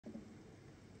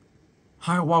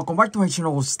Hi, welcome back to my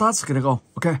channel. Start gonna go.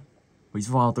 Ok, mình sẽ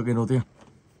vào từ game đầu tiên.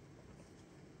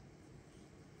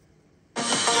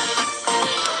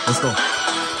 Let's go.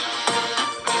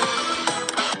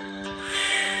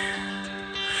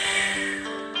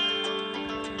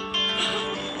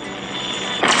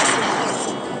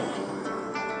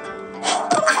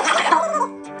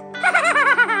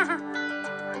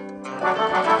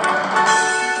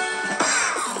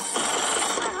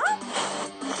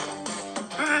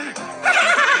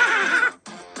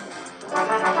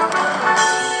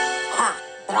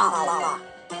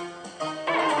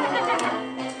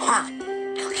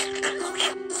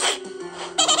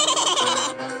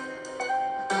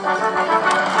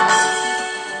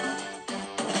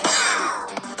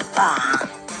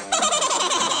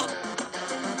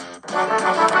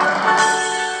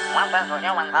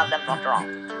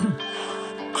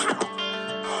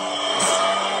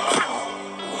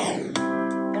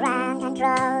 Ground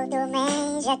control to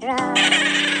major throw.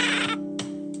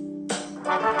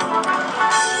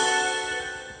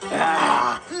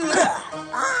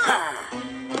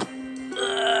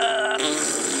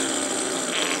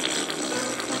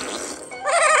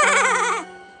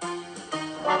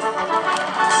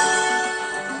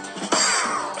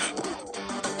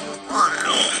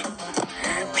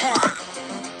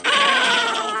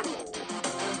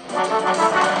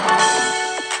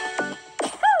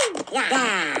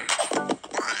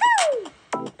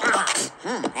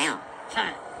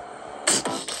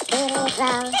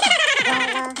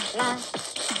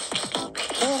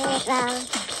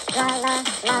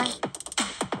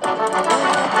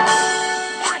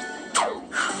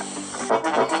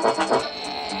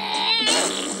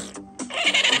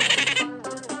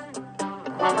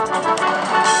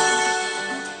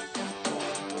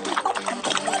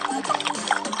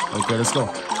 Ok, let's go.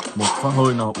 Một phát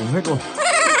hơi nào uống hết luôn.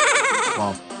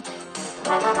 Wow.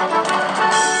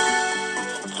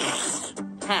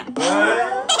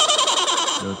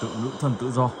 Giờ tự nữ thần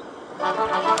tự do.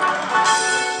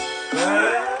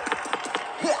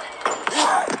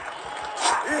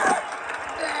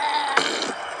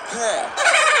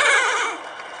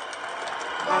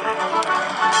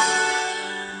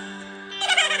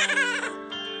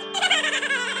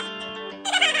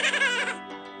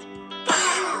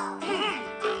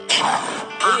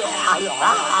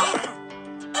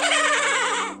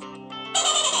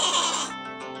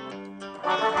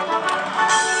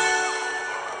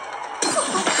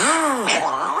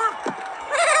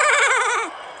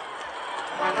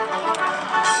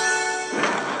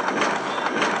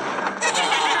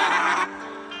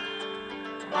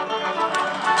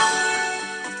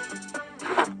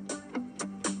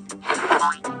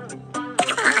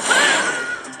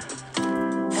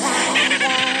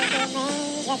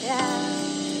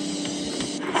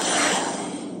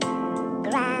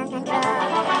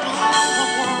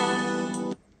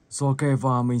 So, ok,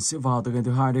 và mình sẽ vào từ game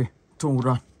thứ hai đi. Thùng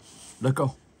run. Let's go.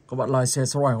 Các bạn like, share,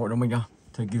 subscribe hội đồng mình nha.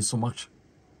 Thank you so much.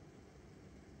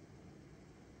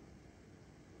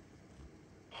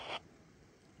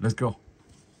 Let's go.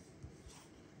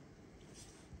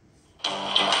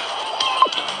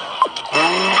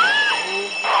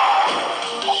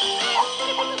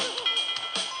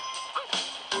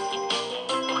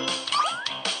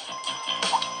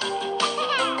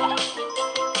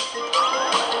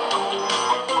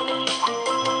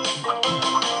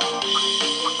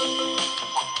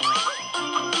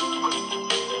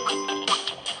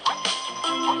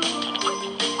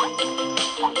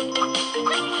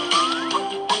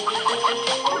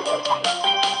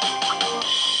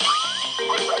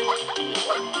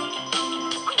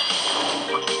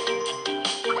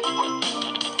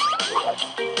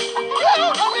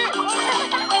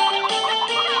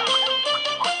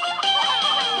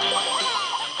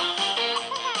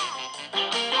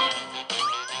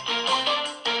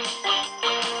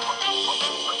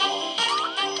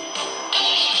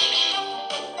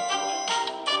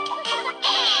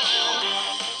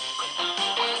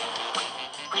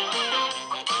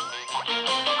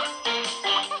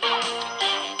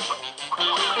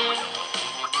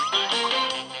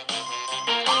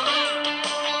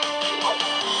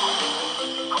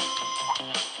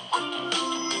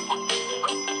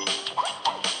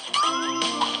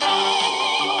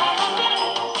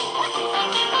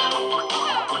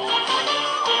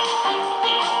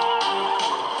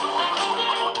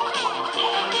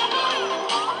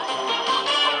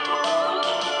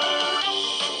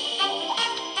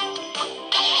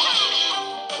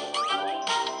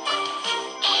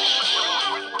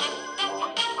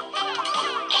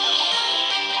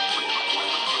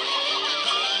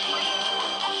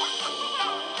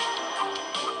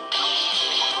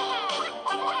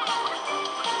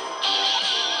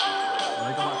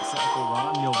 cố gắng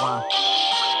ăn nhiều vào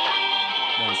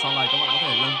để sau này các bạn có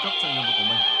thể nâng cấp cho nhân vật của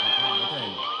mình. Và các bạn có thể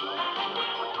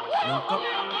nâng cấp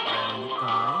những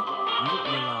cái ví dụ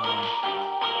như là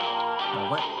bảo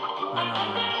vệ hay là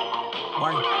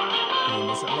bay thì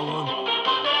nó sẽ lâu hơn.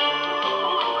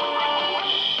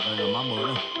 Đây là map mới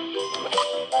này,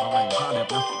 map này khá đẹp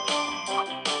nhá,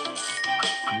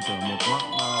 như kiểu một map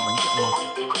bánh kẹo ngọt.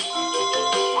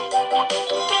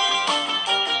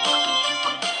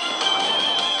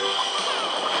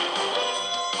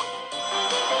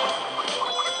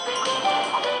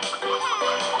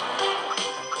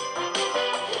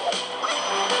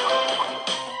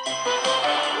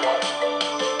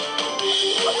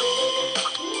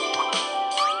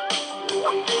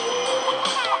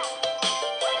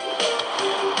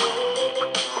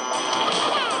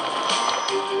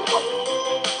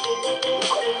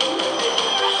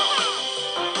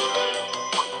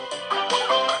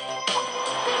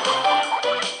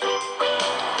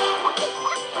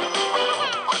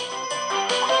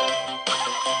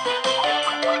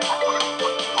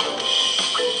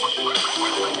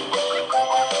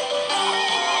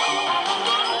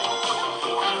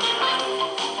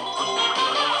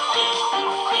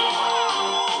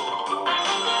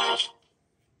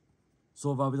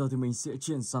 Rồi và bây giờ thì mình sẽ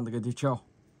chuyển sang cái tiếp theo,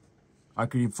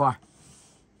 Arcade Fire.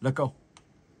 Let's go.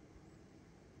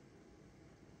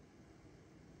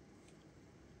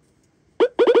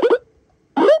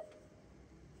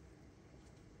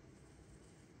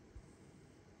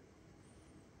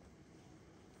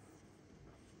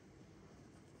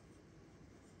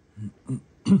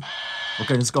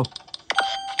 Okay, let's go.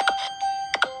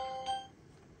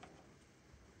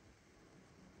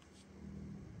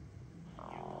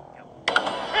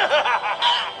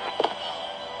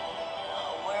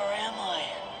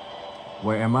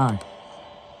 Where am I?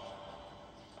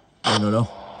 Đây ở đâu?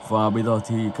 Và bây giờ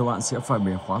thì các bạn sẽ phải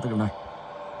bẻ khóa từ cái này.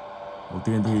 Đầu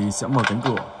tiên thì sẽ mở cánh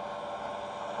cửa.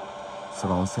 Sau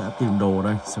đó sẽ tìm đồ ở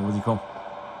đây xem có gì không.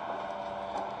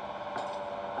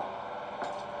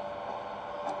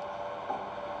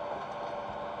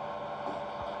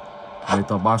 Đây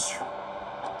tòa bash.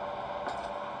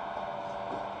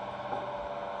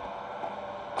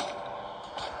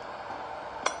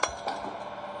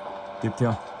 Tiếp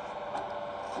theo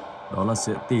đó là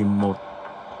sẽ tìm một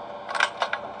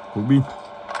cối pin.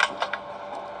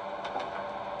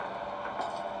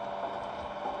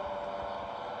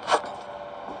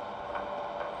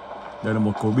 Đây là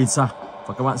một cối pin sạc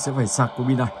và các bạn sẽ phải sạc cối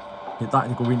pin này. Hiện tại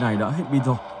thì cối pin này đã hết pin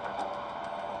rồi.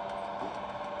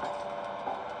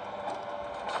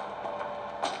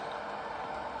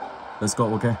 Let's go,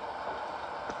 ok.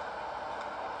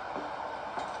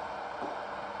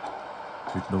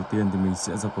 Việc đầu tiên thì mình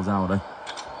sẽ dập cầu dao ở đây.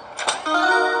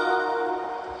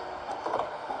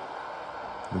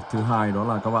 Việc thứ hai đó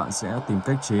là các bạn sẽ tìm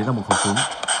cách chế ra một khẩu súng.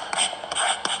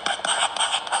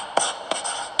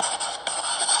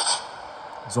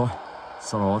 Rồi,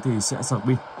 sau đó thì sẽ sạc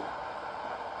pin.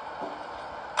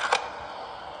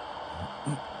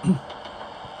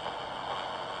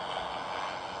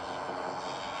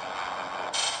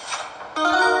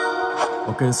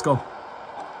 Ok, let's go.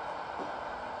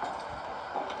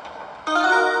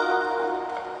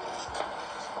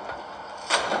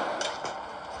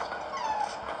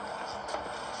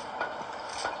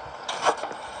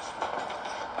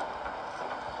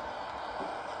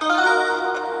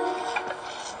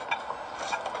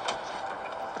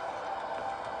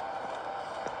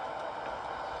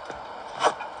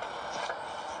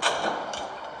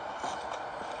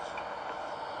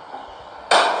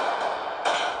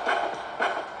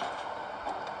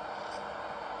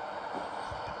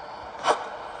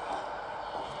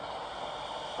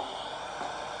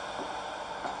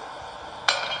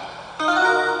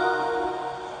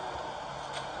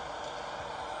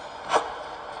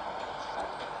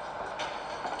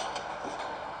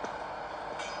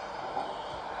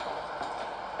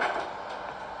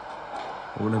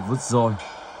 Ủa này vứt rồi.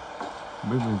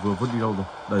 Không biết mình vừa vứt đi đâu rồi.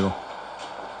 Đây rồi.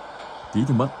 Tí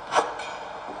thì mất.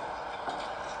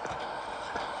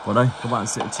 Vào đây các bạn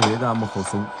sẽ chế ra một khẩu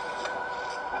súng.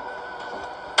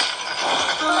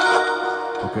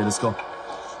 Ok, let's go.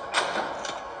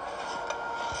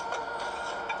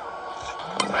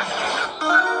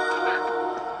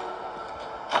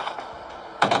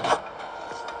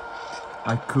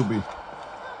 I could be.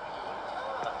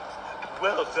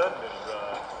 Well done,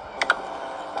 Nimrod.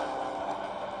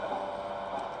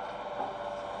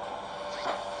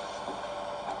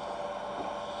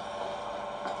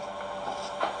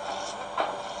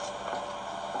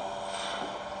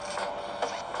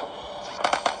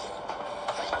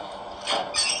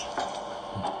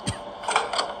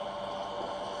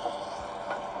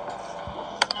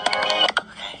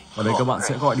 Ở đây các bạn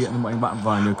sẽ gọi điện cho một anh bạn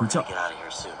và nhờ cứu trợ.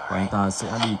 Và anh ta sẽ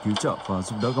đi cứu trợ và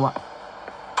giúp đỡ các bạn.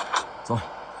 Rồi.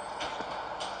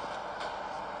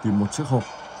 Tìm một chiếc hộp.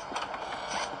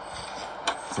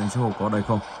 Xem chiếc hộp có đây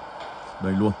không?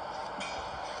 Đây luôn.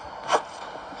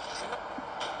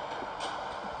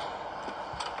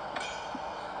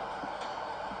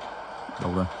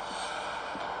 Đâu đây?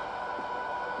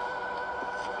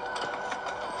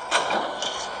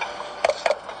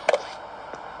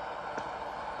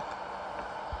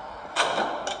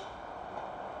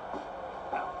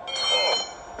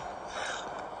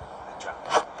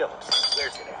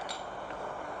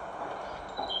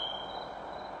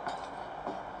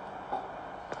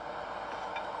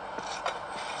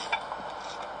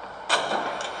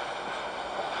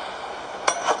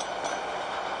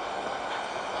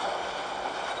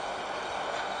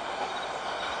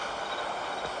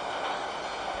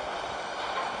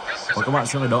 Và các bạn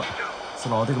sẽ phải đợi.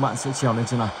 Sau đó thì các bạn sẽ trèo lên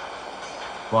trên này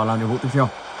và làm nhiệm vụ tiếp theo.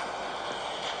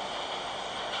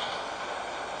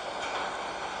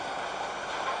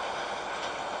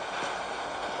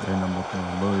 Đây là một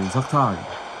nơi rác thải.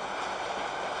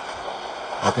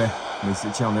 Ok, mình sẽ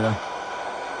trèo lên đây.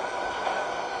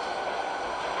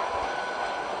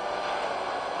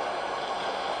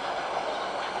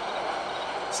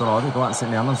 Sau đó thì các bạn sẽ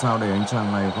ném làm sao để anh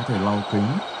chàng này có thể lau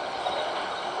kính.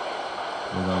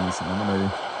 Bây giờ mình sẽ ném vào đây đi.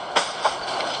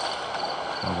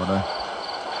 Vào đây.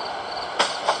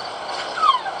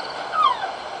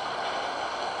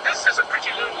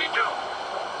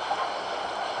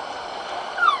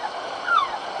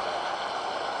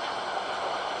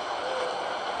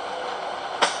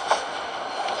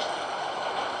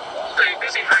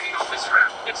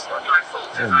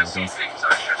 Oh my gosh.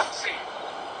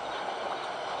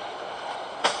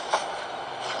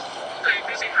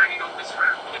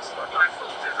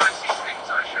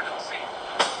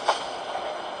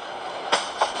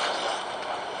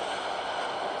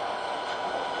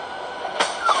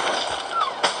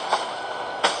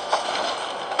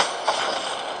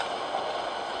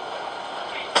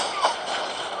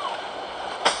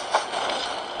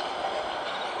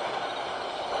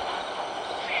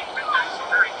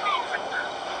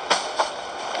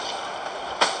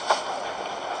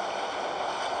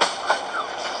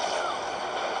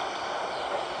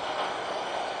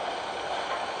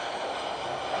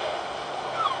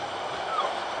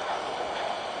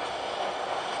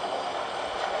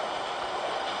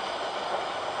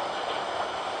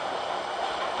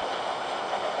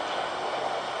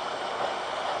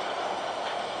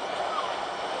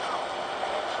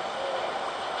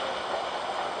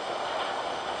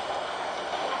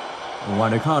 Ở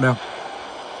ngoài đấy khá là đẹp.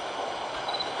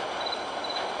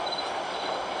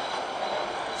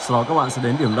 Sau đó các bạn sẽ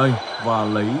đến điểm đây và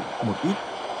lấy một ít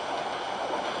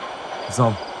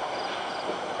dầu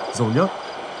nhớt.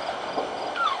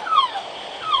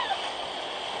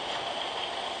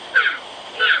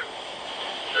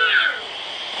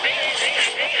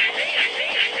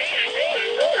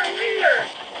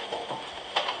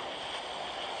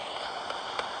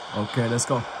 Ok, let's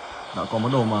go. Đã có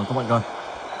món đồ mà các bạn cần.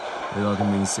 Bây giờ thì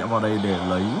mình sẽ vào đây để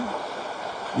lấy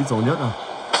ít dầu nhớt nào.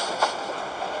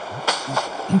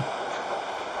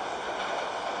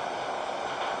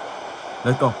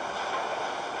 Let's go.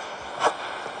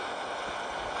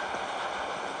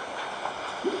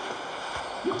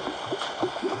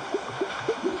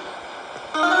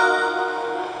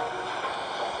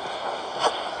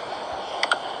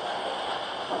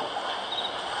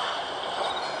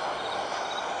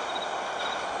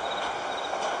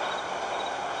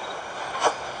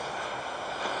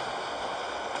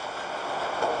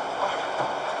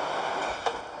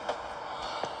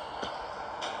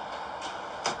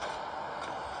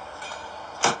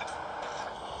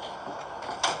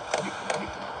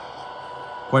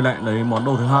 Quay lại lấy món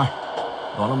đồ thứ hai.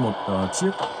 Đó là một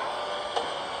chiếc,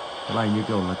 cái này như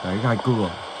kiểu là cái gai cửa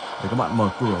để các bạn mở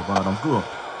cửa và đóng cửa.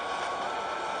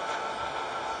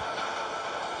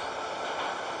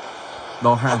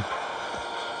 Đo hàng.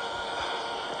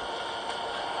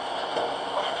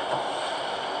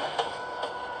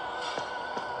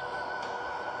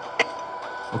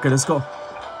 Ok, let's go.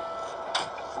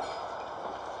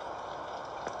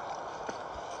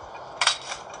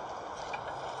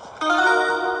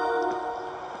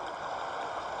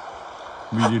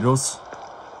 Videos.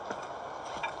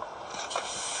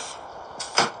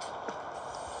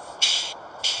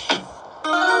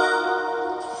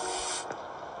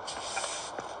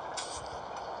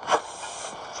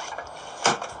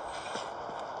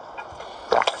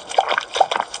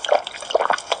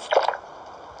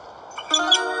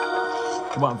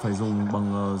 Các bạn phải dùng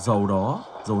bằng dầu đó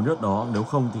dầu nhớt đó, nếu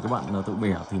không thì các bạn tự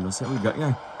bẻ thì nó sẽ bị gãy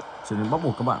ngay, cho nên bắt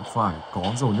buộc các bạn phải có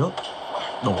dầu nhớt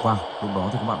đổ vào, lúc đó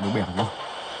thì các bạn mới bẻ được.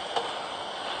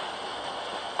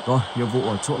 Rồi, nhiệm vụ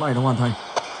ở chỗ này nó hoàn thành.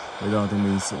 Bây giờ thì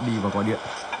mình sẽ đi vào gọi điện.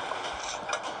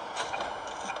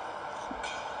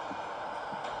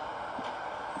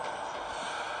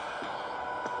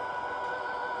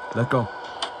 Let's go.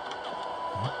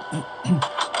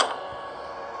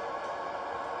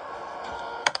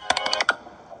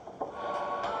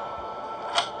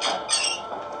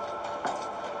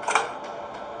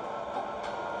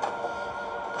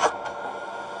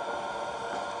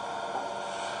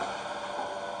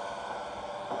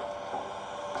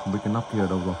 Không biết cái nắp kia ở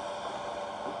đâu rồi.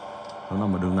 Nó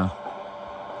nằm ở đường nào?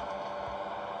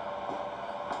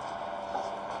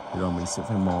 Bây giờ mình sẽ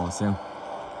phải mò xem.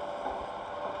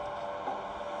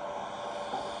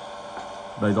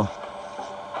 Đây rồi.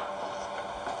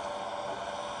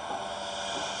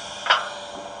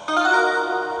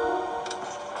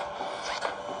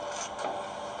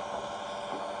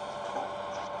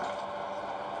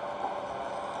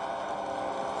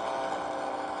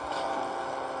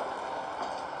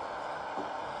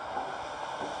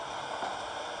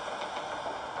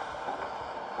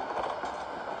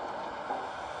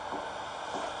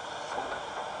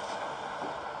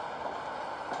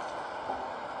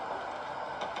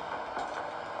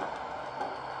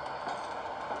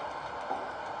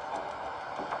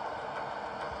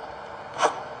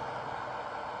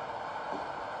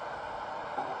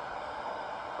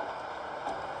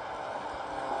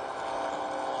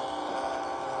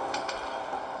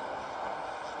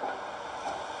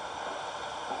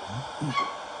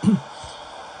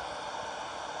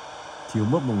 Thiếu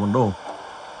mất một món đồ.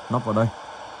 Nắp vào đây.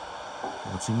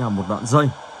 Đó chính là một đoạn dây.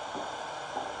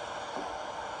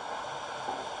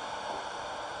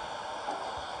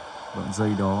 Đoạn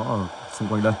dây đó ở xung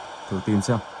quanh đây. Thử tìm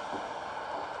xem.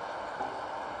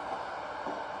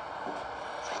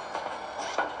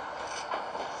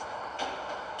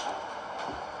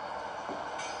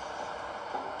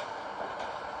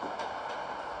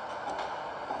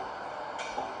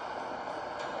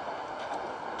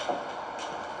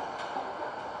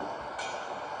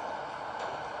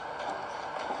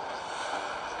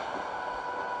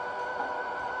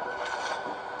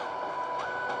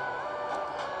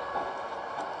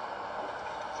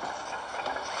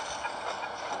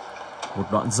 Một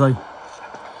đoạn dây.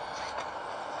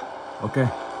 Ok.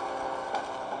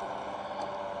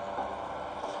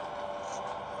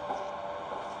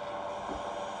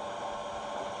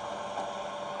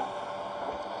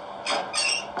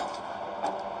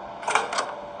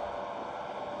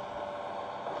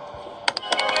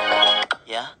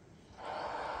 Yeah?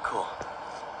 Cool.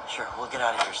 Sure, we'll get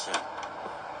out of here soon.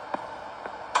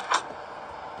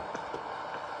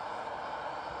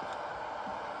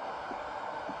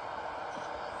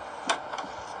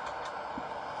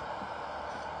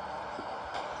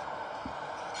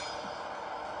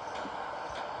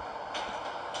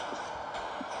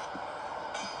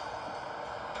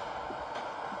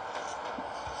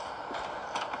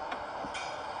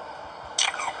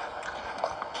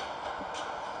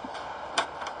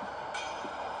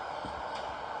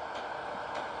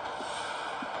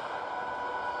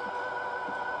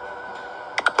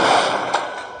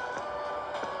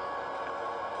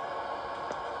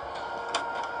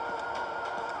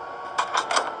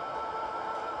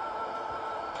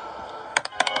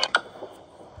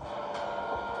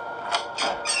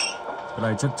 Cái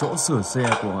này chắc chỗ sửa xe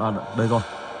của... À, đây rồi.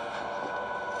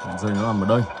 Đoạn dây nó nằm ở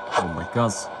đây. Oh my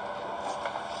god.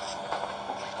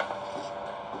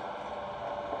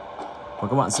 Và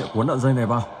các bạn sẽ cuốn đoạn dây này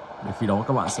vào. Để khi đó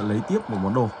các bạn sẽ lấy tiếp một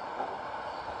món đồ.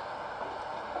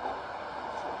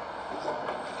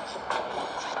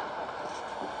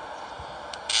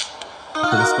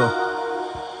 Okay, let's go.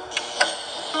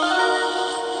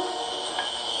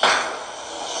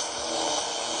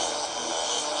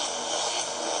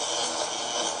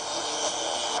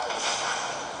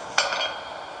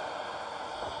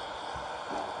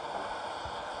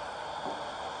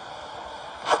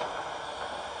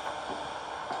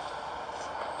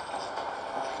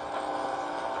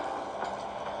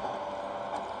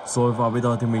 Rồi và bây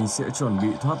giờ thì mình sẽ chuẩn bị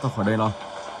thoát ra khỏi đây nào.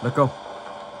 Let's go.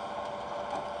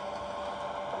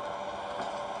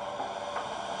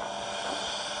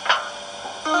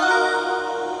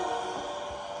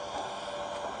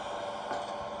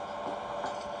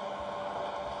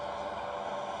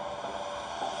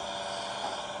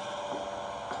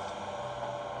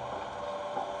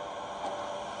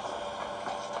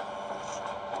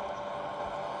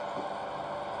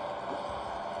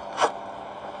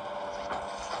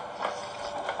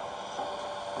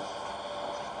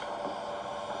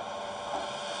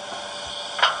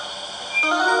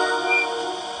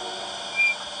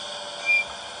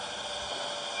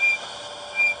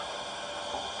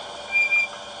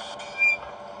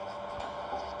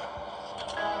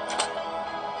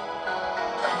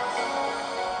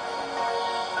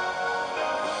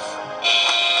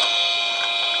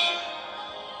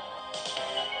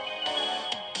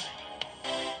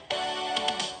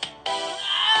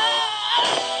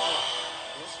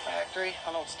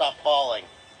 I don't stop falling.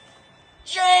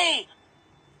 Jay!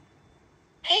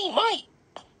 Hey, Mike!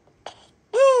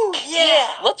 Woo! Yeah!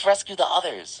 Let's rescue the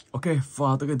others. Ok, và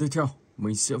tới cái tiếp theo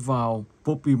mình sẽ vào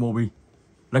Poppy Mobile.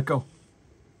 Let's go.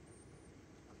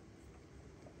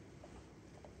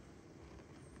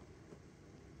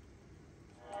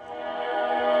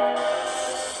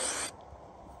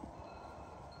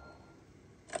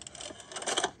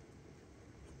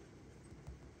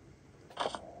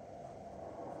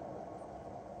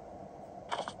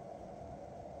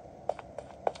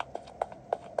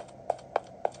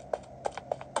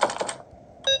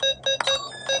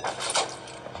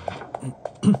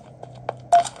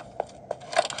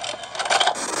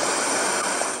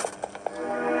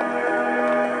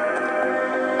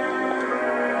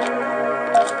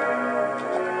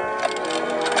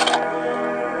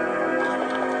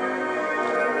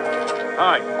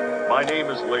 Hi, my name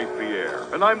is Leith Pierre,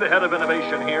 and I'm the head of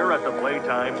innovation here at the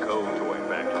Playtime Toy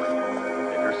Factory.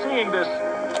 If you're seeing this,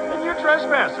 then you're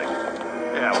trespassing.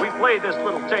 Yeah, we play this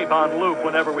little tape on loop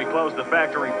whenever we close the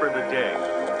factory for the day.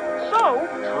 So,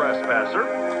 trespasser,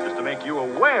 just to make you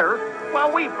aware,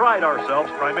 while we pride ourselves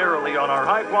primarily on our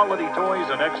high-quality toys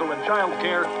and excellent child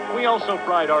care, we also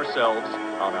pride ourselves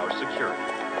on our security.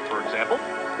 For example,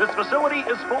 this facility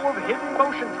is full of hidden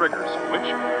motion triggers, which,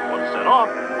 once set off,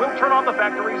 will turn on the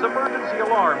factory's emergency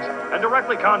alarms and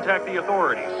directly contact the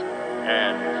authorities.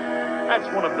 And that's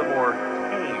one of the more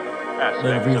tame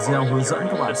Đây là aspects of video our hướng dẫn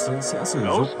các bạn security sẽ sử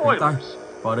No dụng cánh tay. spoilers.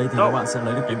 Và ở đây thì So, các bạn sẽ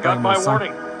lấy được cánh you've tay got màu my xanh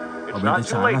warning. ở It's bên tay not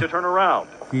too trái late này. to turn around.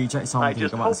 Khi chạy xong I thì just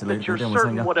các bạn hope sẽ lấy that cánh you're tay màu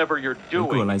xanh certain nhé. whatever you're Cánh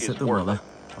cửa doing này is sẽ tự mở worth ra it.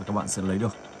 và các bạn sẽ lấy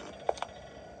được.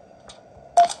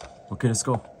 Ok, let's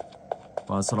go.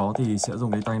 Và sau đó thì sẽ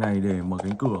dùng cái tay này để mở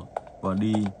cánh cửa và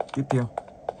đi tiếp theo.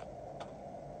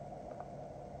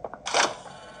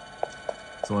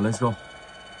 Rồi, let's go.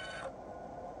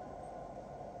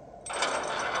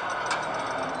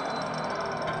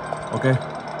 Ok.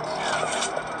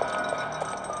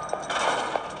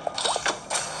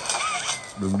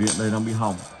 Đường điện đây đang bị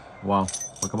hỏng. Wow.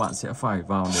 Và các bạn sẽ phải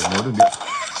vào để nối đường điện.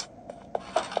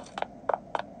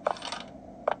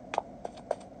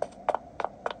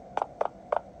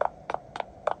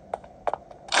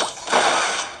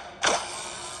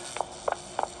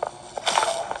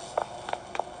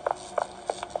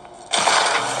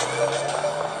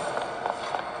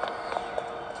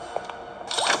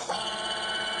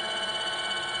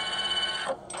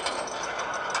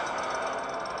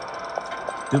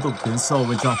 Tiếp tục tiến sâu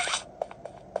bên trong.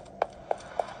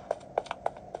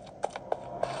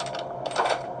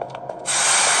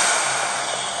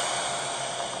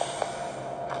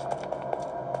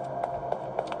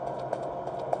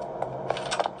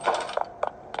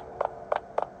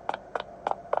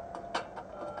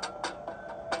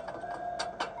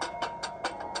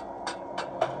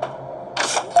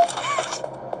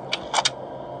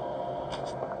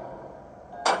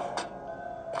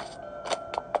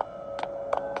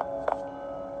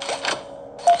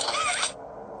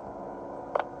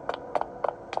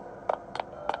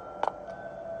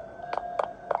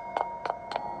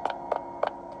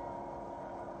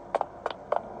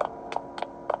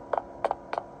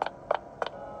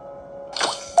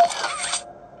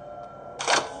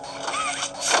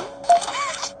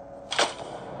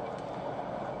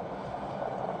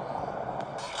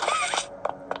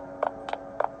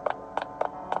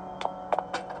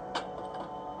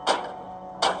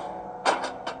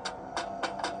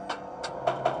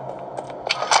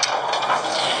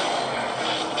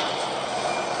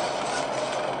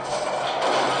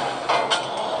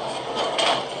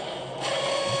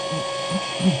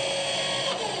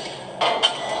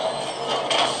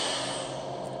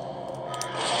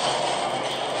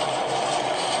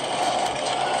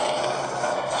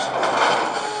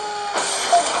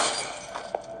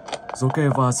 Ok,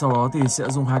 và sau đó thì sẽ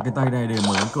dùng hai cái tay này để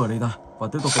mở cánh cửa đây ra. Và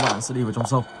tiếp tục các bạn sẽ đi vào trong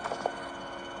sâu.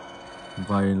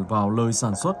 Và vào nơi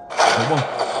sản xuất gấu bông.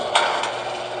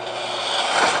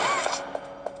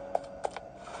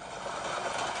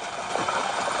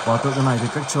 Và tự cái này thì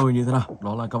cách chơi như thế nào?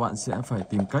 Đó là các bạn sẽ phải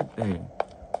tìm cách để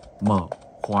mở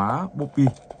khóa Poppy.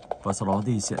 Và sau đó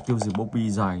thì sẽ tiêu diệt Poppy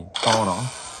dài to đó.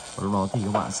 Và lúc đó thì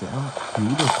các bạn sẽ cứu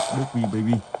được Poppy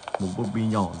Baby, một Poppy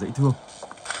nhỏ dễ thương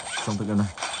trong tự game này.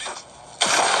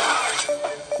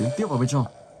 Tiến tiếp vào bên trong.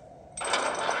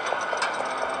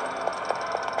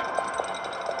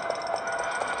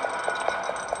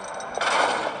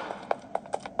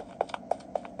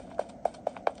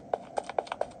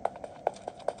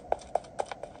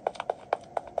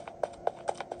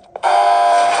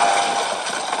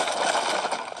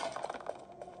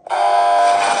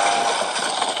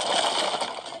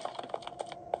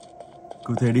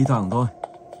 cứ thế đi thẳng thôi.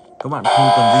 Các bạn không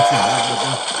cần di chuyển lại được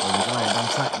đâu, bởi vì cái này đang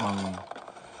chạy bằng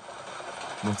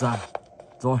một dàn.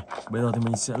 Rồi, bây giờ thì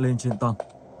mình sẽ lên trên tầng,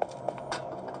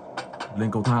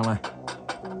 lên cầu thang này.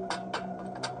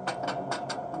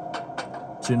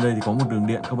 Trên đây thì có một đường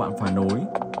điện các bạn phải nối.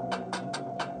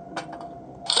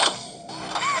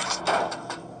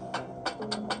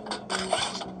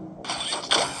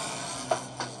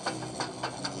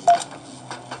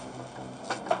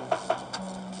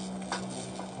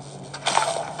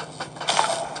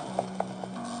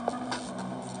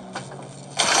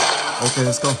 Okay,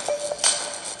 let's go.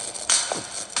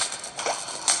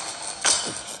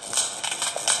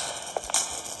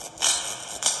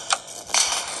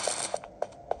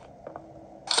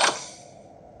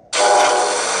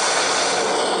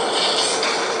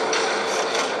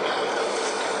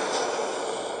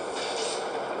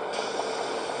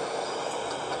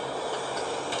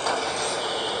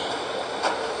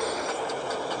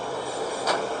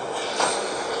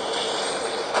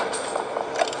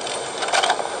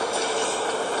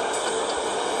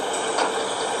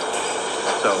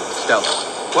 So, Stella,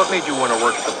 what made you want to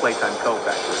work at the Playtime Co.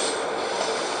 factory?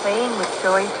 Playing with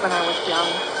toys when I was young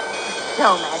was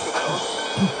so magical.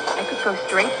 I could go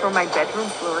straight from my bedroom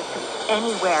floor to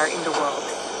anywhere in the world.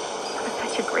 It was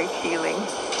such a great feeling.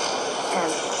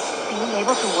 And being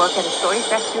able to work at a toy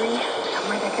factory,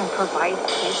 somewhere that can provide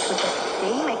kids with the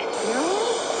same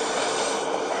experience,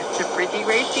 that's a pretty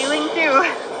great feeling too.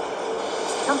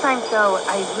 Sometimes though,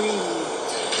 I really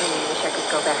wish I could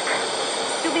go back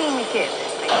to being a kid.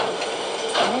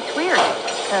 And it's weird,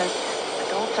 because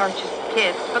adults are just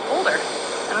kids, but older.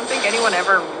 I don't think anyone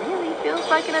ever really feels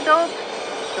like an adult.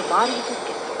 Your body just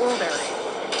gets older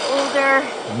and older.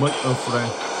 Make a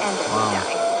friend. And then you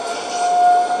die.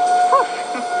 Whew.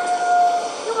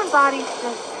 Human bodies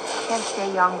just can't stay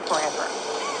young forever.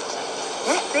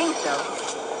 There's things though,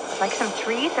 like some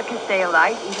trees that can stay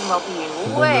alive even while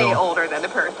being way older than a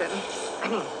person. I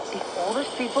mean, the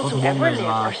oldest people to ever live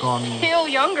are still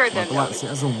younger than các bạn those.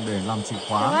 sẽ dùng để làm chìa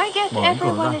khóa, So I guess mở cánh cửa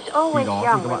ra. everyone is Khi always đó thì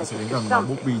young các when bạn it sẽ đến comes gần to và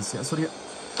something, Bobby sẽ xuất hiện.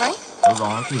 right? Lúc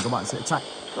đó thì các bạn sẽ chạy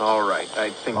All right, I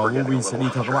think và we're getting a Bobby sẽ đi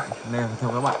little theo off các bạn, track. nè theo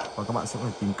các bạn, và các bạn sẽ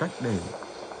phải tìm cách để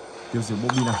tiêu diệt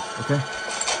Bobby này. Ok.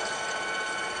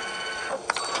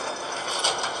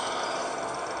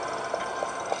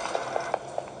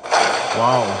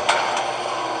 Wow,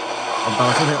 ông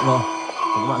ta xuất hiện rồi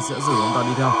và các bạn sẽ giữ ông ta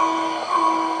đi theo.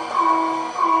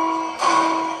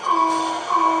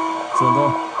 Sườn thôi.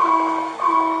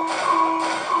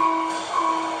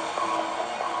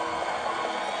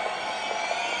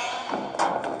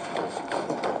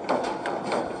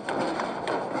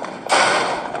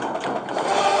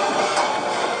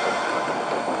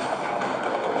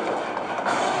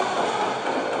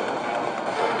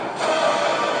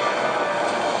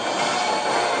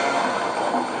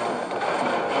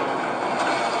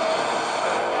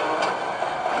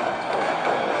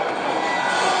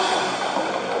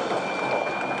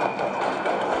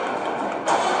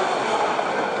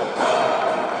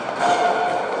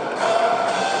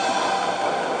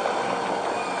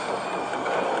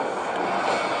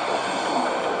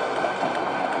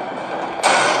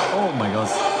 Oh my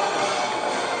gosh.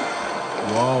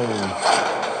 Wow.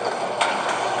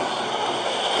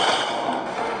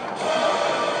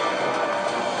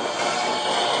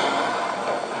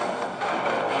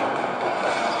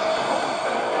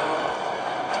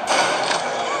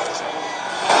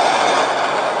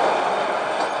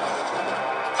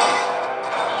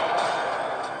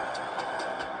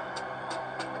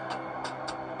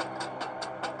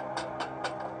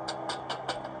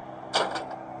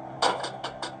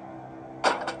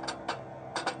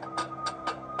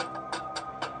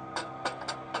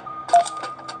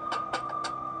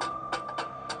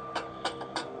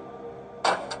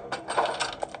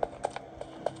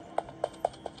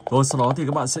 Rồi sau đó thì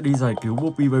các bạn sẽ đi giải cứu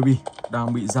Bobby Baby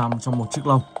đang bị giam trong một chiếc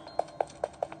lồng.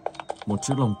 Một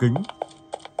chiếc lồng kính.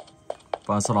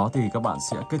 Và sau đó thì các bạn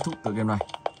sẽ kết thúc tựa game này.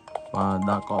 Và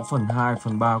đã có phần 2,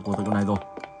 phần 3 của tựa game này rồi.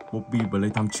 Bobby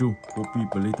Playtime 2, Bobby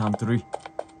Playtime 3.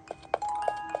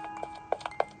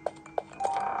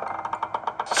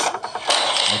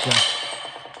 Ok.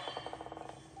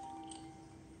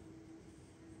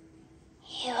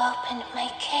 You opened my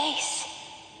case.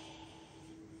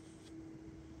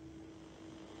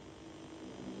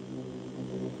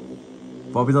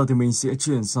 Và bây giờ thì mình sẽ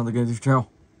chuyển sang tựa game tiếp theo,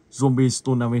 Zombie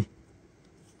Tsunami.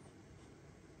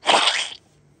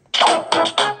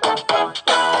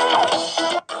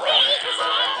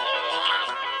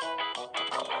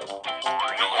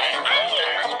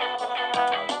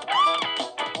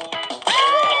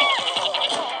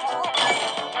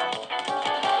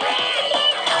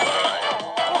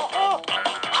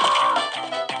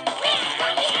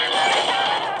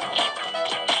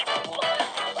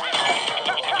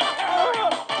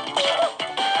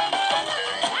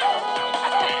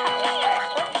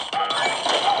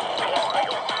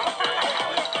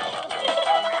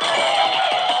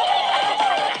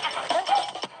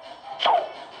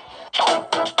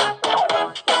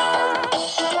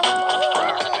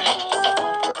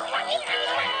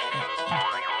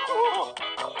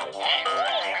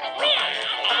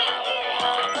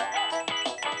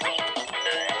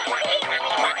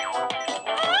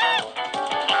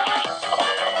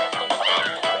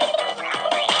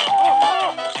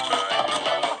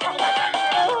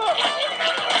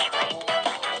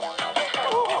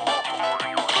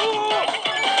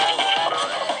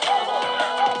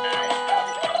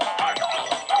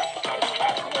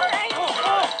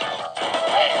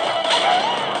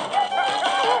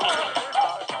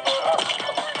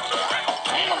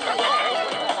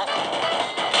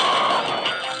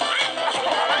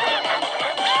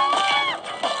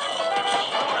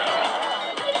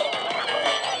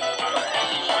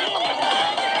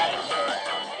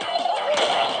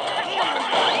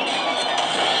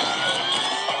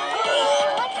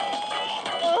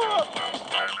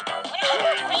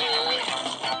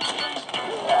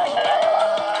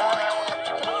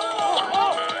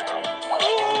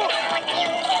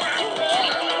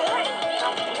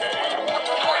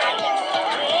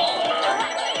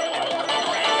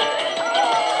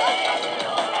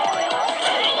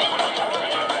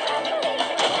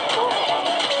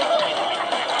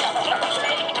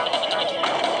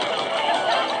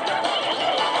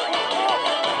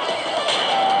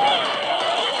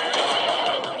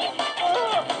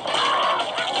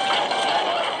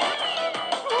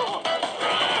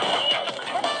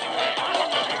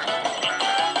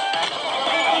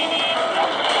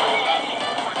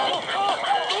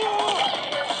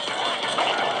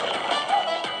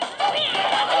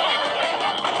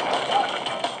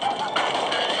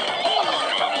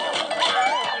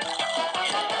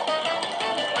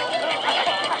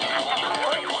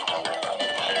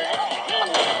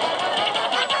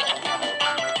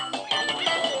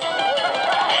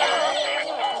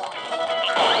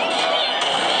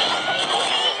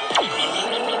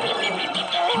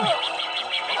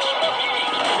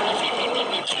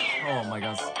 my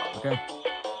god. Ok.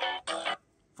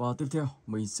 Và tiếp theo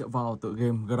mình sẽ vào tựa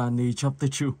game Granny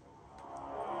Chapter 2.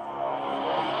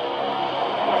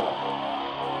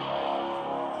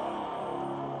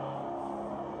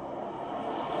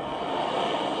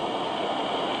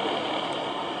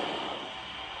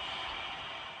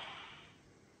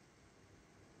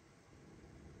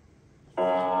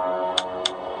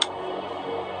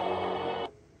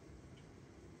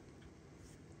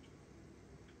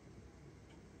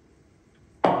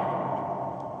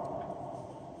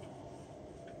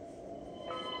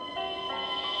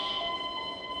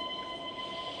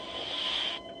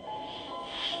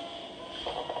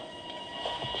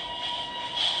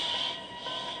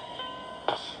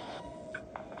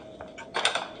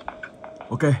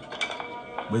 Ok,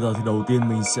 bây giờ thì đầu tiên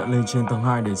mình sẽ lên trên tầng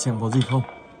 2 để xem có gì không.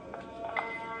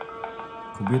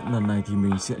 Không biết lần này thì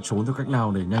mình sẽ trốn theo cách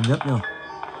nào để nhanh nhất nhá.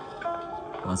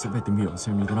 Và sẽ phải tìm hiểu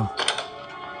xem như thế nào.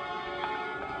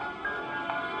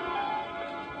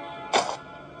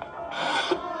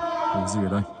 Không có gì ở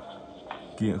đây.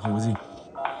 Kia không có gì.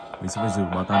 Mình sẽ phải rủ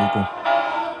bà ta đi cùng.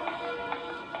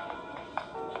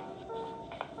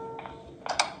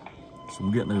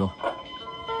 Súng điện đây rồi.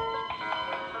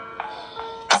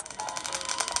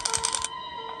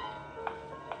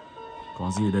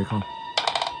 Có gì ở đây không?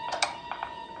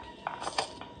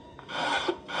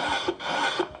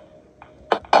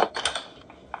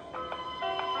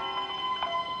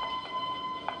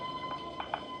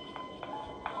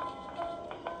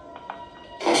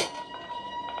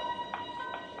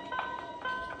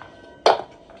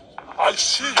 I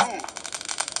see you.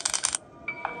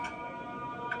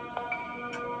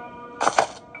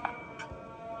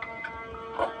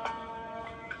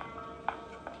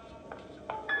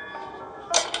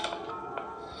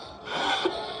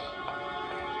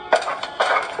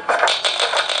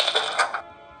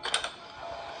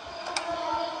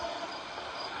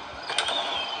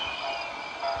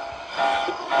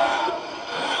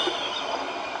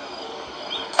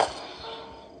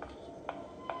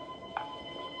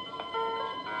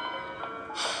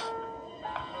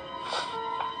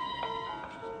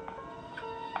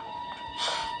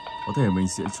 Có thể mình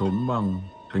sẽ trốn bằng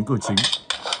cánh cửa chính.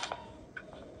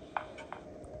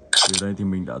 Từ đây thì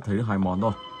mình đã thấy được 2 món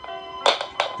rồi.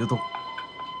 Tiếp tục.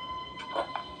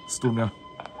 Stun nha.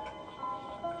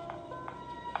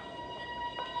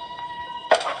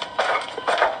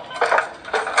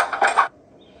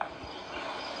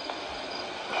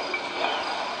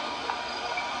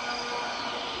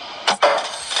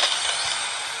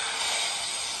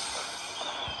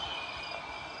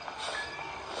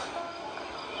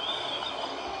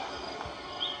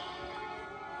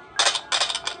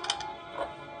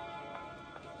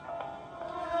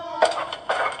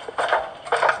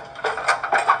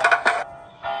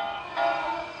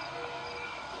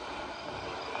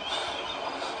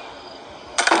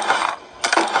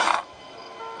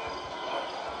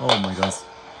 Oh my god.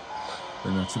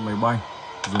 Đây là chiếc máy bay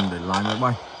dùng để lái máy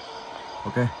bay.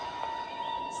 Ok.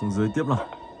 Xuống dưới tiếp nào.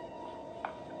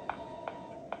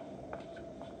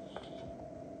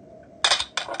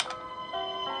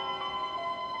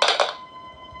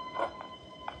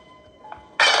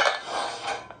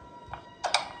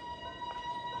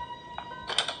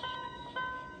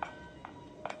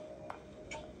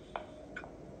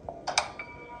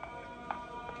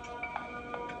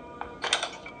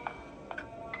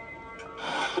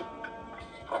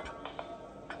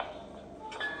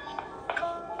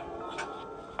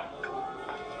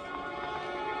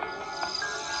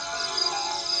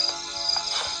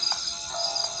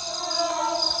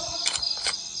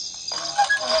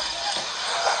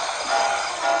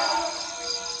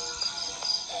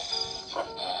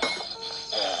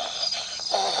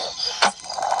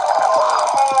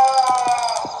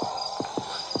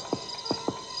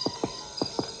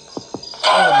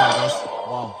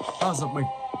 Giật mình.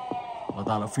 Và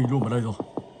ta đã phi luôn vào đây rồi.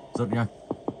 Rất nhanh.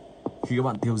 Khi các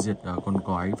bạn tiêu diệt con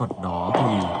quái vật đó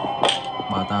thì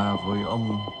bà ta với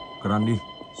ông Granny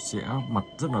sẽ mặt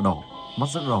rất là đỏ, mắt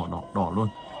rất đỏ luôn.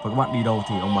 Và các bạn đi đâu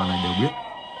thì ông bà này đều biết,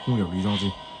 không hiểu lý do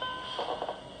gì.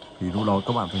 Thì lúc đó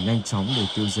các bạn phải nhanh chóng để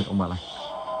tiêu diệt ông bà này.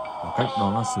 Và cách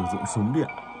đó là sử dụng súng điện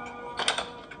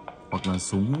hoặc là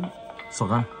súng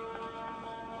shotgun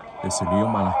để xử lý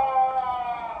ông bà này.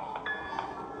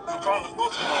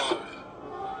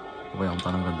 Có vẻ ông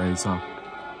ta đang gần đây sao?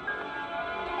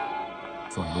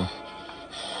 Chuẩn luôn.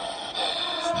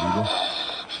 Xử lý luôn.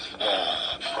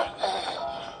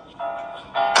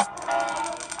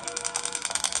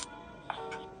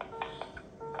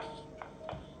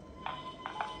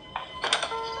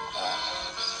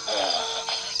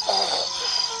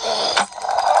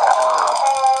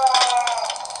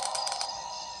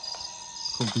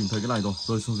 không tìm thấy cái này rồi,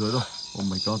 rơi xuống dưới rồi. Oh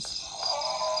my god.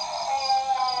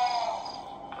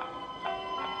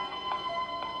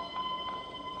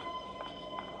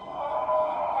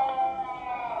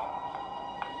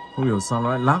 Không hiểu sao nó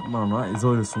lại lag mà nó lại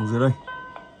rơi được xuống dưới đây.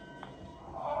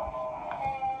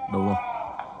 Đâu rồi?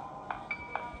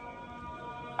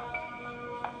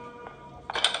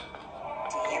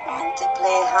 Do you want to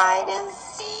play hide and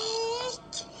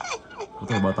seek? Có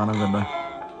thể bà ta đang gần đây.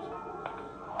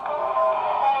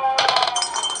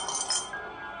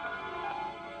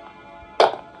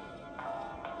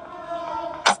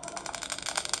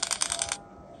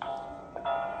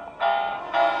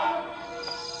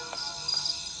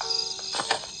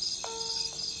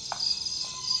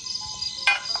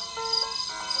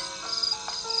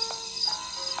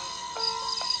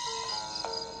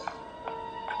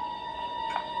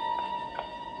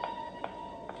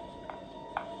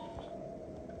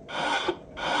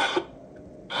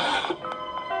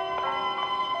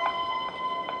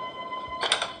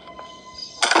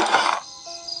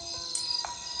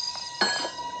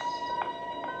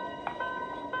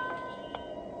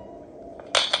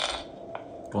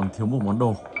 Còn thiếu một món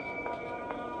đồ.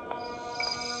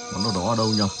 Món đồ đó ở đâu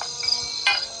nhỉ?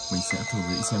 Mình sẽ thử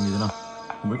nghĩ xem như thế nào.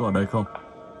 Không biết có ở đây không?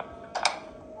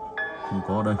 Không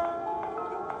có ở đây.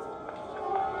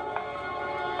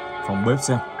 Phòng bếp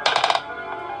xem.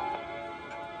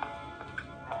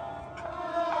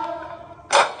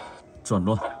 Chuẩn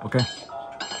luôn, ok.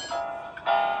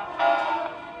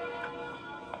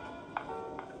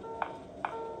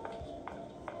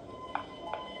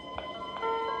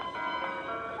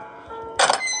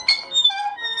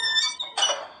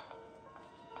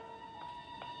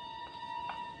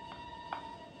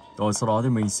 Rồi sau đó thì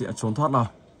mình sẽ trốn thoát nào.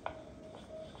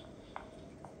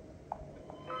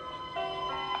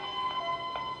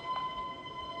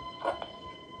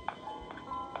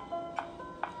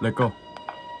 Let's go.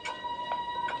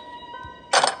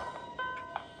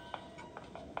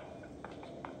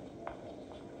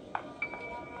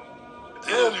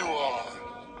 There you are.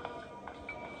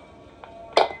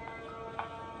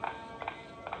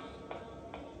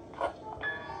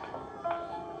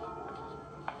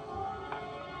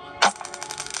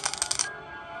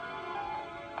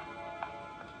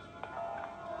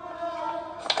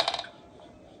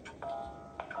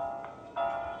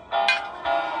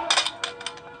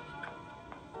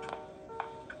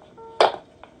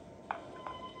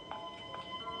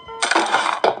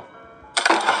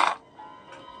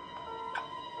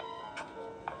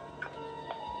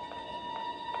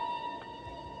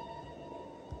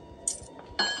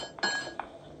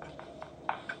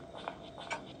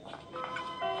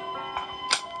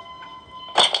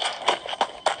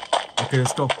 Ok,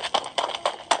 let's go.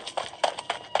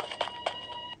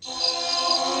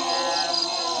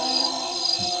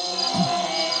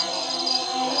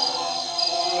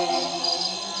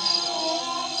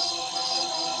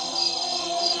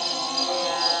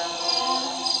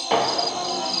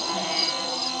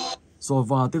 Rồi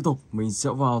và tiếp tục mình sẽ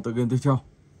vào tựa game tiếp theo.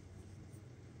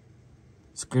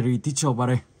 Scary Teacher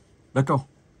 3D. Let's go.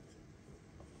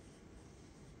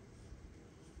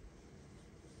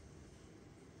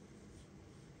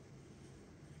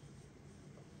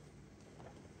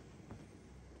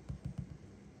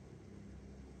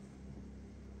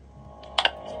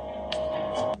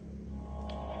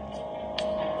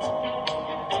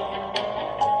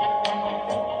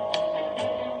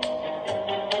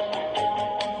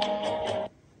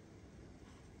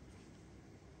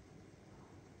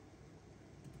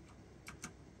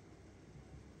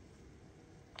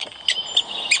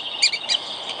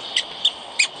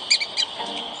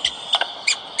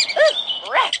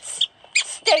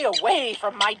 Stay away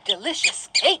from my delicious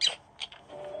cake.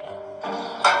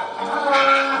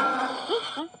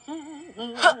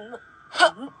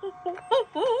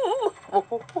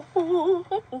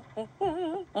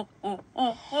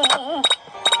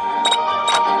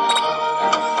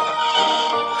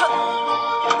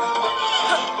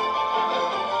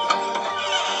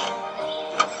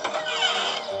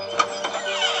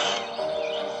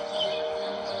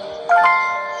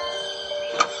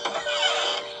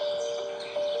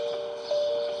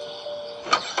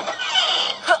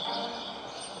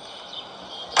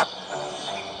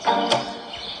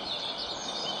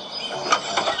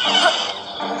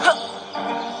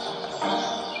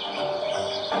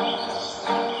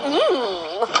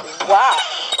 Wow.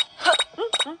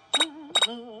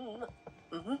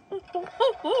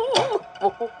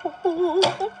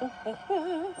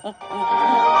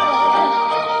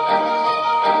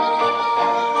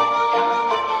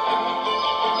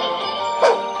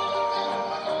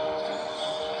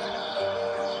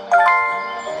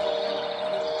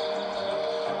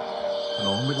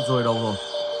 rơi đâu rồi?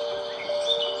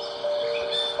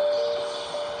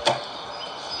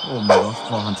 Oh my god,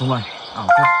 vào hẳn trong này. Ảo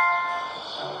thật.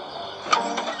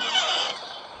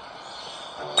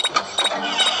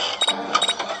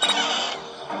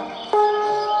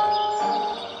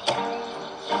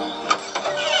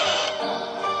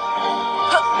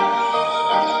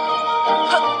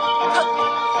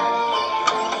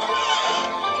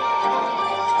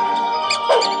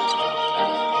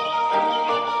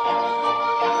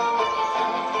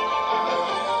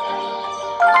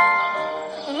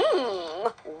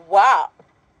 Wow.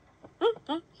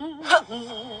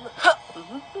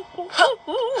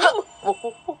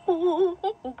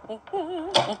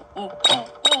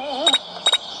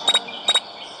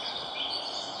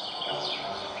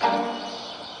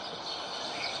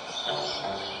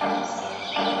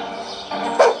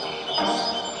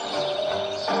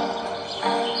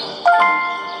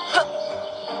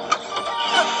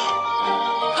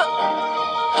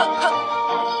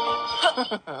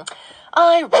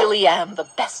 I really am the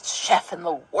best chef in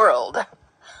the world.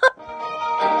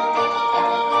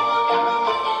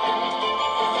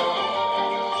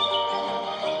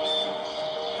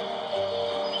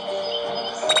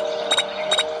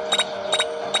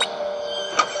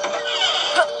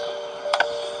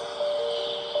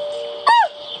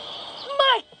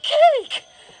 My cake!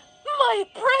 My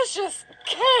precious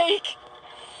cake!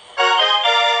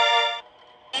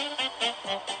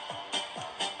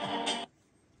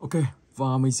 Ok,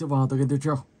 và mình sẽ vào tới game tiếp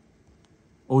theo.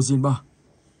 Ozin 3.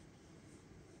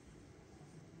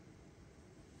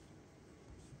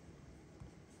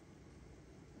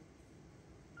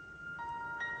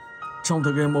 Trong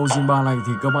tựa game Ozin 3 này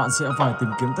thì các bạn sẽ phải tìm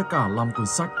kiếm tất cả 5 cuốn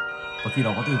sách. Và khi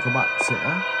đó thì các bạn sẽ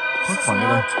thoát khỏi nơi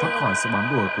đây, thoát khỏi sự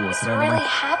bám đuổi của Siren này.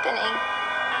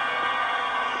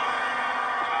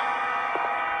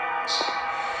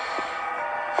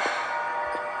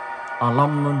 À,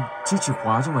 5 chiếc chìa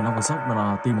khóa chứ không phải 5 cuốn sách mà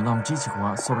là tìm 5 chiếc chìa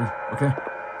khóa, sorry, ok.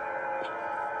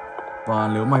 Và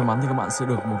nếu may mắn thì các bạn sẽ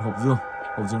được một hộp dương.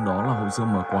 Hộp dương đó là hộp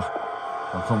dương mở quà.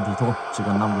 Còn không thì thôi, chỉ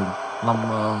cần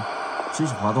 5 chiếc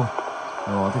chìa khóa thôi.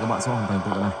 Đó thì các bạn sẽ hoàn thành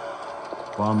tựa này.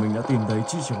 Và mình đã tìm thấy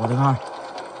chiếc chìa khóa thứ 2.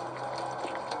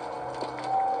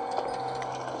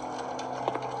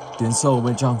 Tiến sâu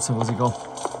bên trong xem có gì không.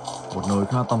 Một nơi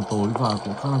khá tăm tối và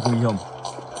cũng khá là nguy hiểm.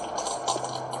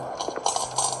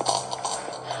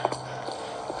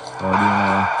 Rồi đi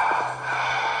này.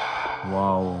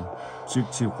 Wow, chiếc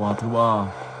chìa khóa thứ 3.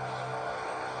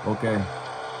 Ok.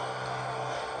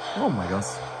 Oh my god.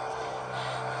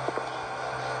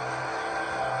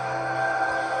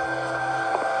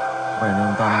 Vậy nên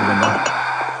ông ta đang gần đây.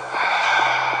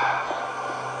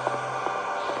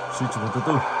 Chiếc chìa khóa thứ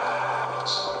 4.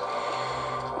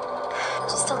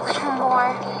 Just a little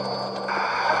more.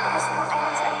 A personal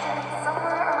item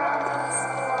somewhere around this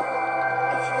store.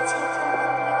 If you take them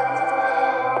with you into the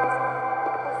living world,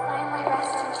 you'll find my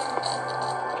resting place.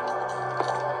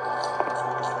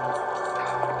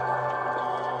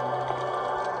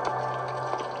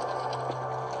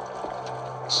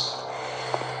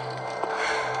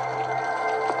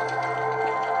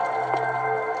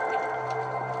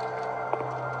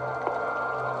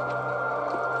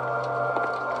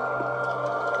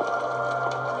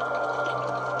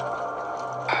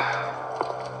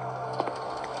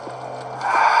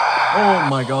 Oh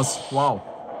my god, wow.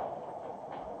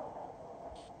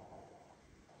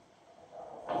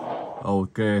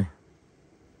 Ok.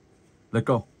 Let's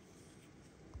go.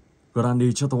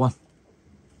 Grandi chapter 1.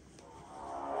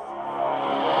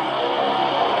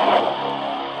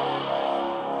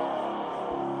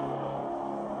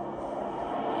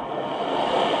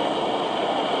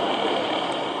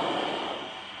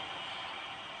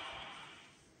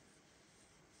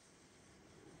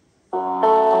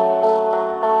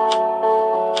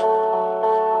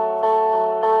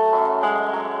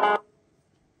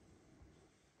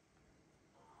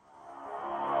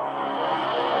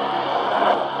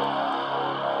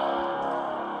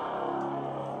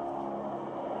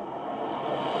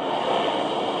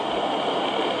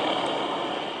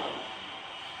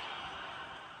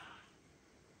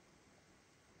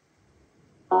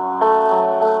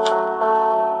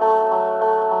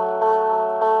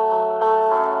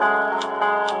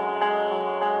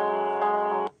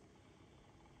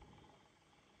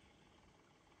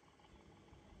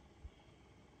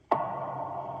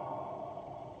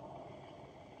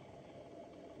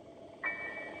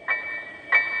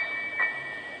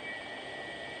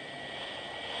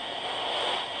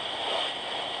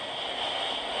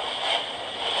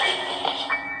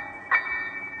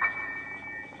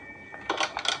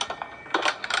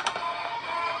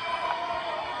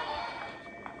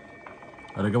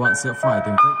 Ở đây các bạn sẽ phải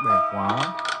tìm cách bẻ khóa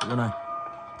cái này,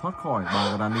 thoát khỏi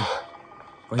bà Granny.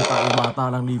 Và hiện tại bà ta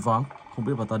đang đi vắng, không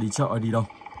biết bà ta đi chợ hay đi đâu.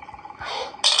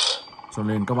 Cho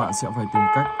nên các bạn sẽ phải tìm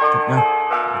cách thật nhanh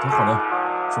để thoát khỏi đây,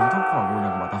 trốn thoát khỏi ngôi nhà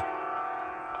của bà ta.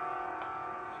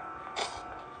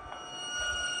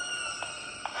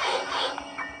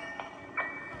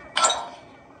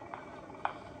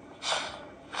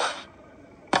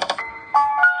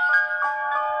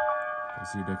 Có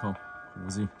gì đây không? Không có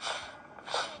gì.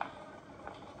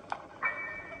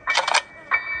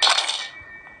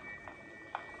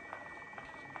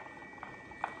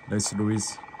 Đây là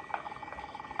Doris.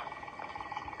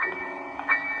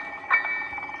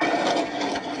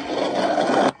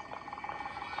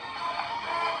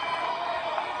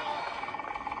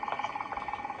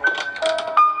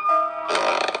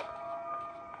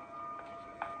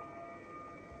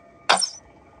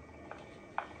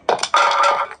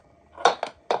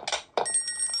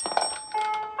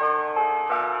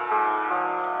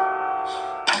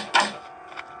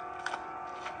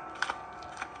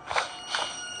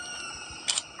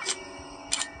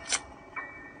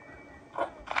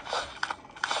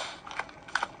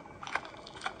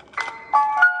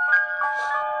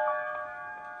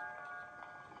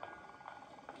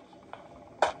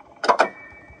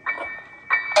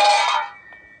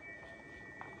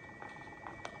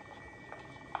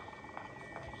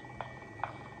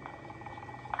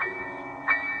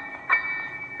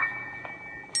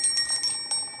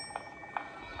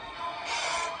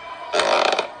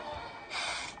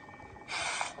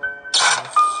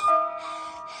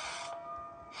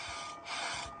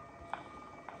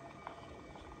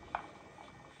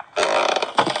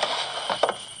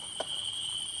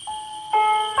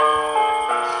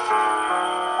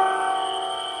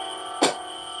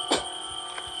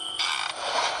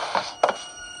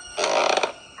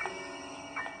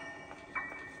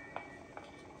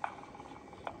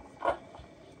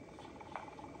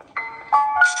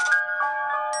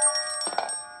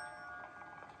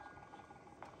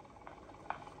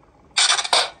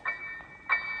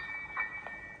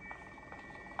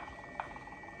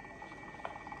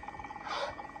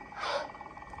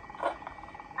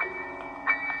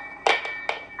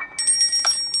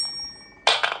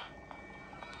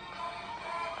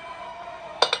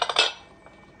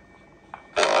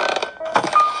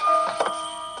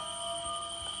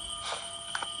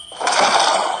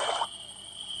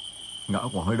 Ngã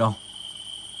quả hơi đau.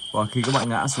 Và khi các bạn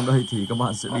ngã xuống đây thì các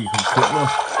bạn sẽ đi khẩn trương luôn.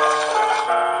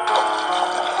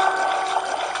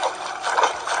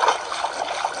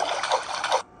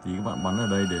 Thì các bạn bắn ở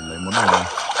đây để lấy món đồ này.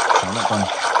 Cháu lại cần.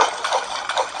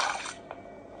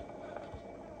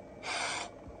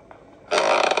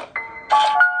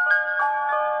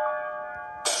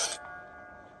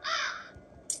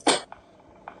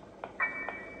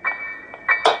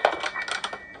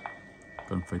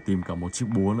 Cần phải tìm cả một chiếc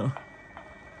búa nữa.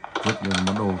 Rất nhiều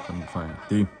món đồ cần phải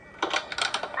tìm.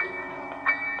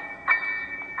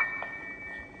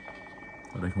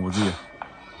 Ở đây không có gì à?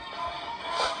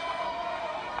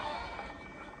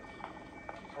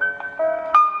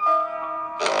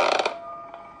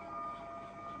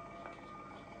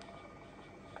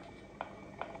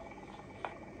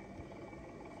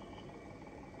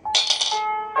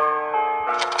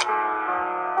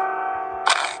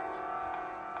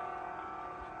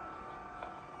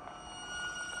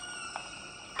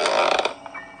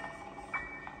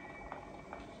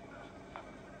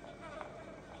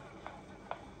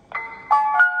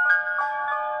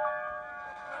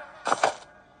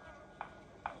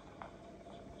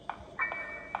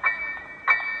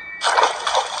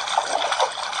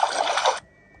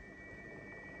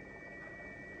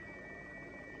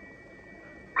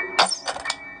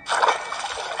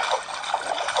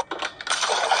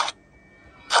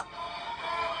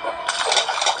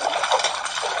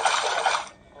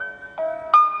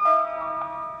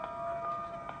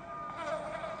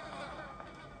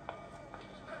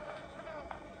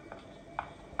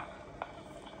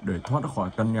 Để thoát ra khỏi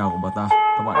căn nhà của bà ta,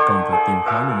 các bạn cần phải tìm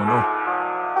khá nhiều món đồ.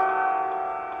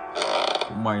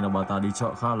 Cũng may là bà ta đi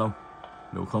chợ khá lâu,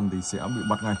 nếu không thì sẽ bị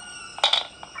bắt ngay.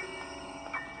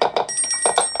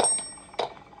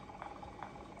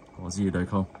 Có gì ở đây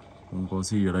không? Không có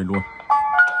gì ở đây luôn.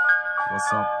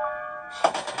 What's up?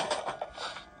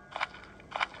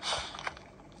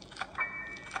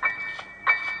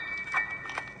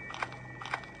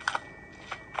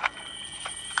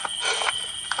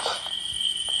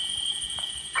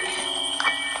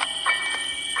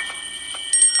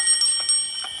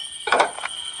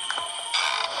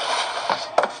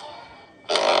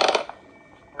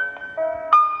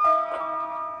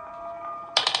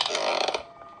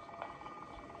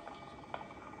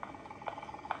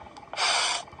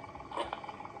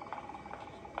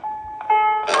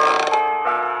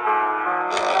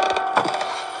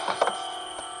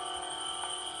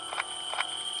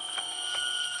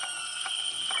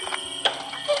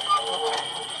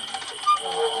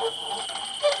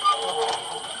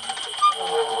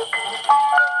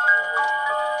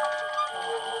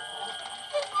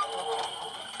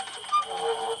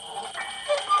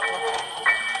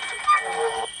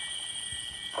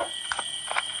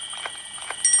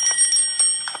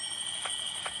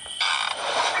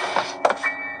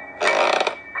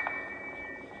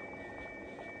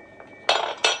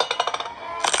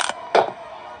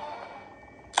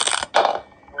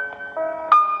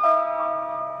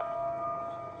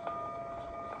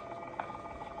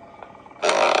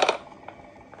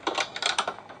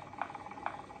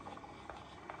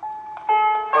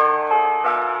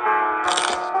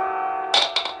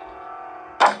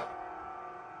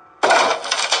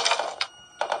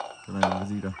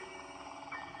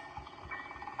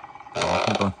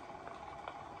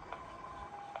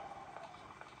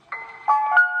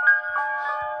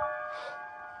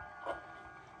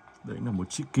 Đấy là một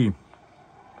chiếc kìm.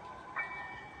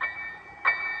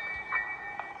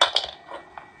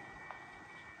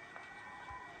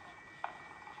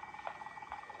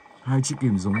 Hai chiếc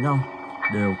kìm giống nhau,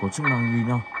 đều có chức năng như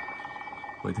nhau.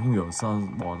 Vậy thì không hiểu sao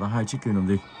bỏ ra hai chiếc kìm làm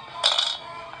gì.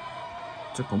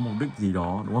 Chắc có mục đích gì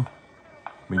đó đúng không?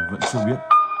 Mình vẫn chưa biết.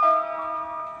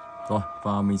 Rồi,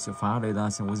 và mình sẽ phá đây ra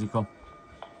xem có gì không.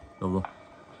 Đâu rồi?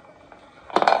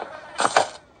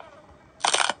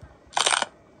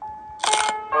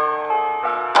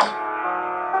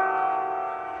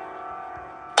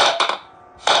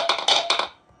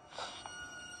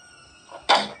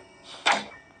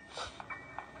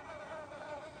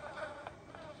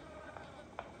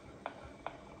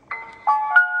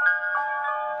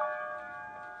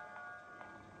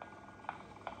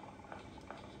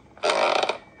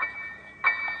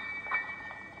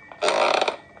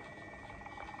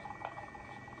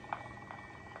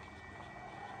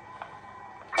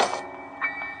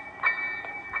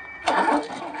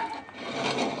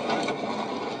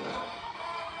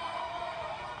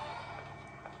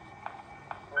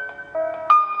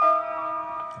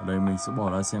 Ở đây mình sẽ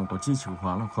bỏ ra xem có chiếc chìa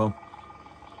khóa nào không.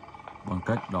 Bằng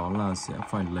cách đó là sẽ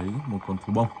phải lấy một con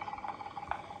thú bông.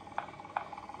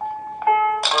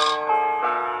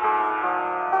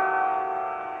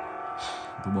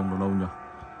 Thú bông ở đâu nhỉ?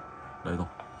 Đây rồi.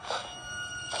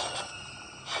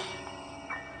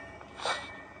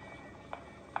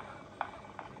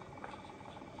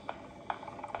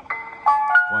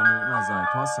 Coi như là giải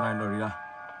thoát Siren đi ra.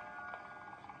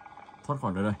 Thoát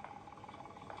khỏi nơi đây.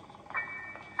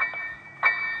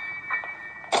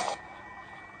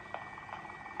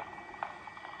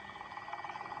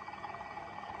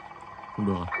 Không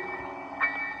được rồi.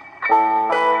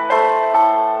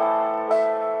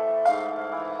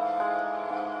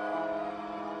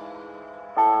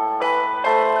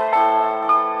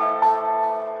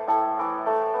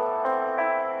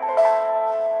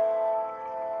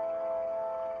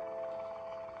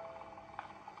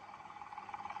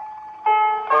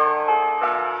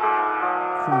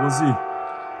 Không có gì.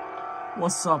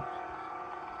 What's up?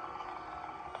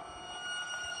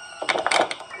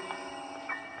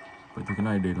 Vậy thì cái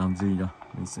này để làm gì nhỉ?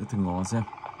 Mình sẽ thử ngó xem.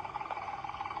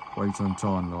 Quay tròn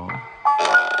tròn nó.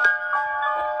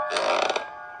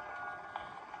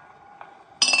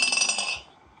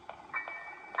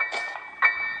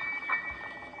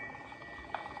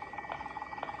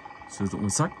 Sử dụng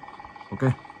sách. Ok.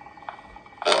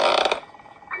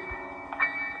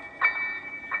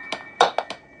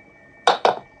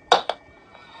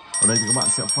 Ở đây thì các bạn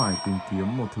sẽ phải tìm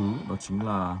kiếm một thứ, đó chính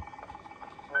là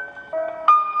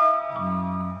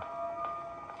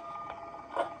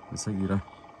cái sách gì đây?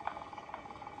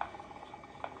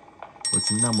 Đó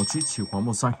chính là một chiếc chìa khóa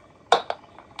màu xanh.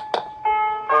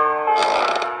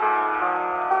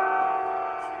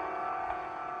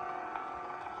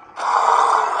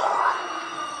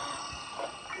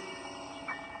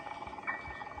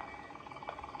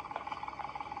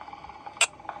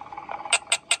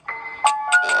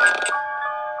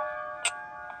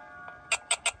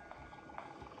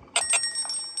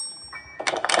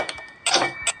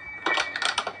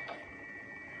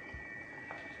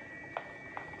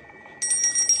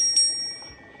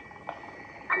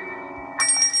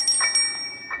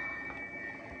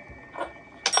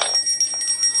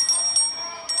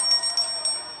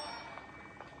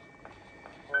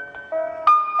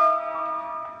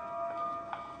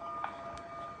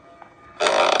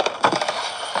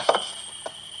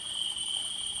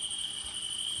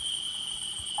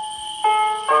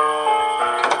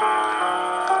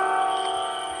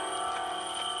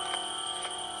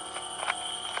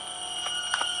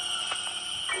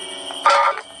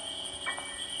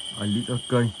 I need a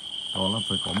cây, đó là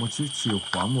phải có một chiếc chìa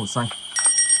khóa màu xanh.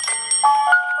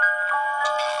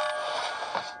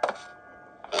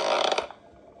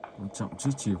 Quan trọng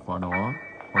chiếc chìa khóa đó,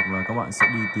 hoặc là các bạn sẽ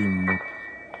đi tìm một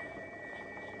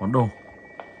món đồ,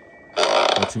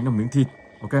 đó chính là miếng thịt.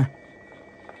 Ok.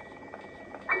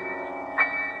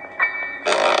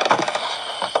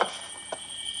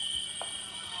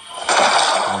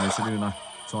 Rồi mình sẽ đi này,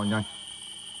 cho nhanh,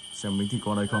 xem miếng thịt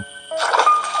có đây không.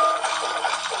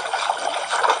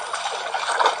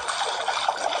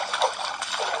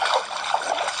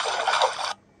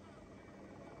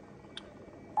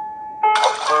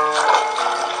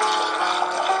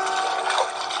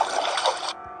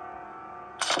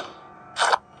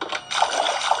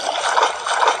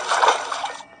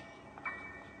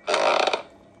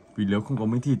 Vì nếu không có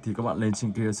miếng thịt thì các bạn lên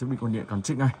trên kia sẽ bị con nhện cắn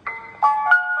chết ngay.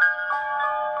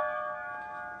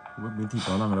 Không biết miếng thịt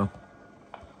đó đang ở đâu.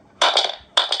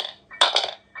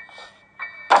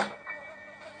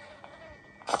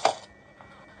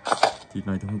 Thịt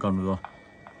này thì không cần được rồi.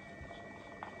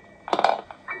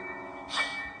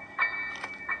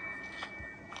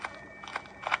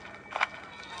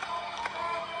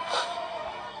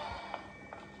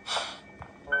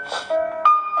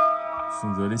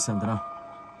 Xuống dưới đi xem thế nào.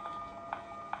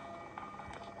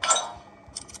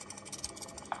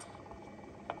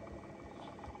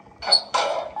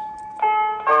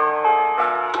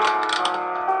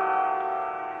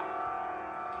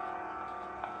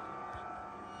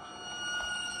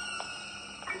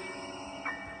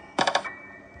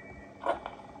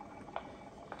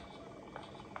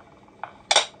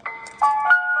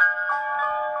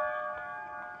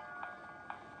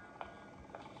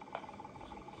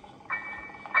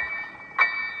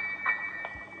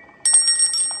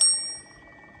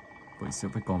 Vậy sẽ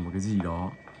phải còn một cái gì đó.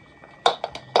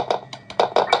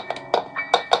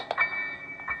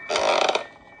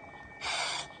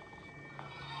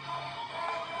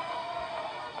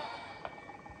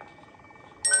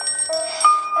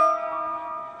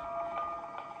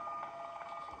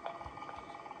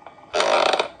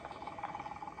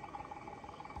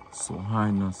 Số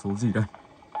 2 là số gì đây?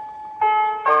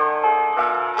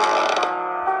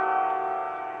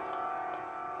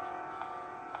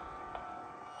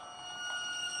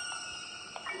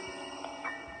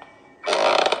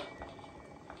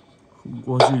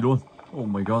 Không có gì luôn. Oh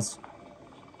my god.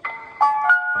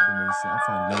 Vậy thì mình sẽ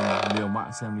phải liều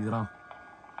mạng xem như thế nào.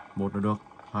 Một là được,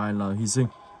 hai là hy sinh.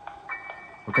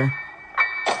 Ok.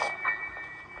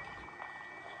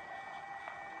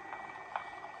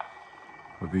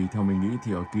 Bởi vì theo mình nghĩ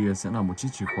thì ở kia sẽ là một chiếc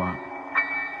chìa khóa.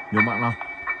 Liều mạng nào.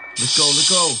 Let's go,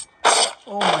 let's go.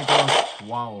 Oh my god.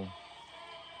 Wow.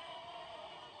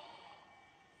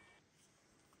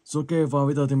 Rồi ok, và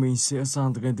bây giờ thì mình sẽ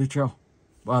sang tới game tiếp theo.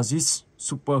 Bazis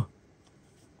Super.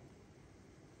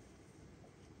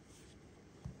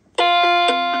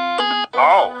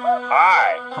 Oh,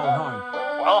 hi. Oh, hi.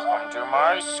 Welcome to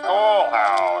my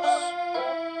schoolhouse.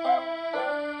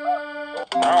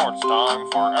 Now it's time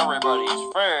for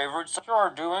everybody's favorites.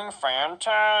 You're doing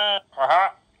fantastic.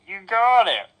 You got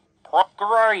it.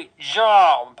 Great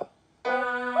job.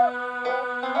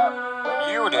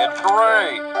 You did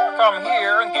great. Come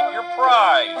here and get your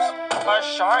prize. A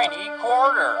shiny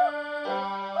quarter.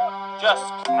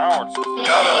 Just now it's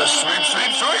gotta sweep,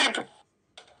 sweep, sweep.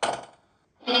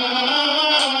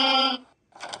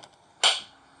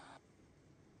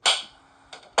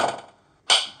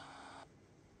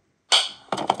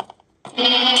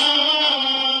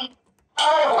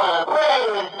 I want to play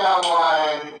with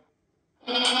someone.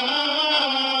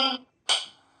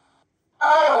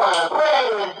 I want to play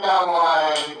with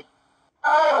someone.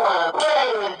 I want to play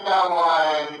with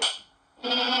someone.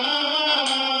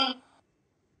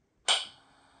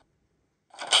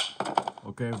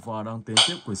 Ok, và đang tiến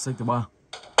tiếp của sách thứ 3.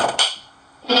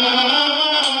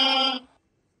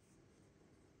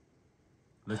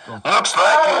 Let's go. Looks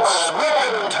like it's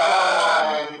sweeping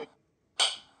time.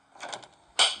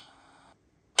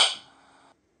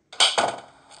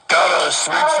 Gotta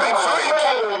sweep, sweep, sweep.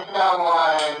 Play with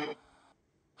someone.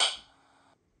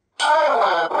 I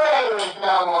want to play with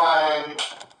someone.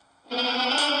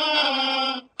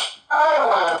 I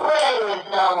want to play with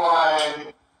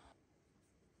someone.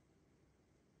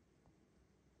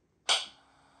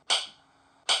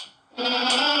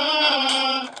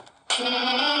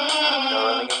 No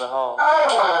running in the hall. I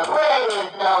want to play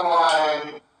with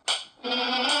someone.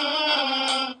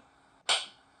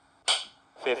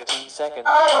 15 seconds. I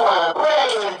want to play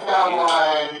with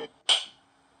someone.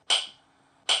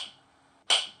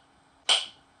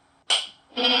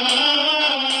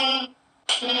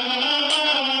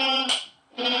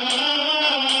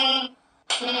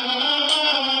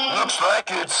 Looks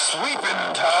like it's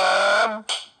sweeping time.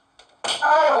 I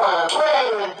want to play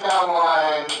with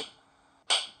someone.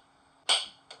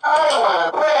 I want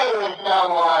to play with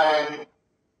someone.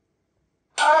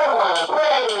 I want to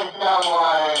play with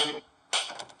someone.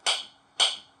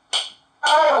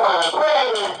 I want to play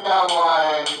with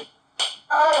someone.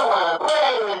 I want to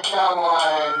play with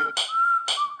someone.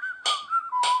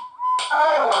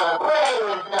 I want to play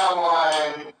with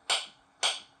someone.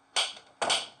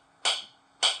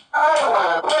 I want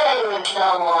to play with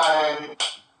someone.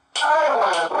 I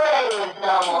want to play with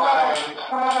someone.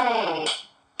 Play.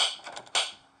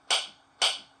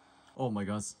 Oh my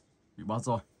god. Bị bắt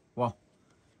rồi. Wow.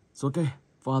 Rồi ok.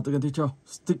 Và từ game tiếp theo.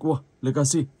 Stick War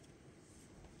Legacy.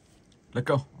 Let's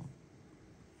go.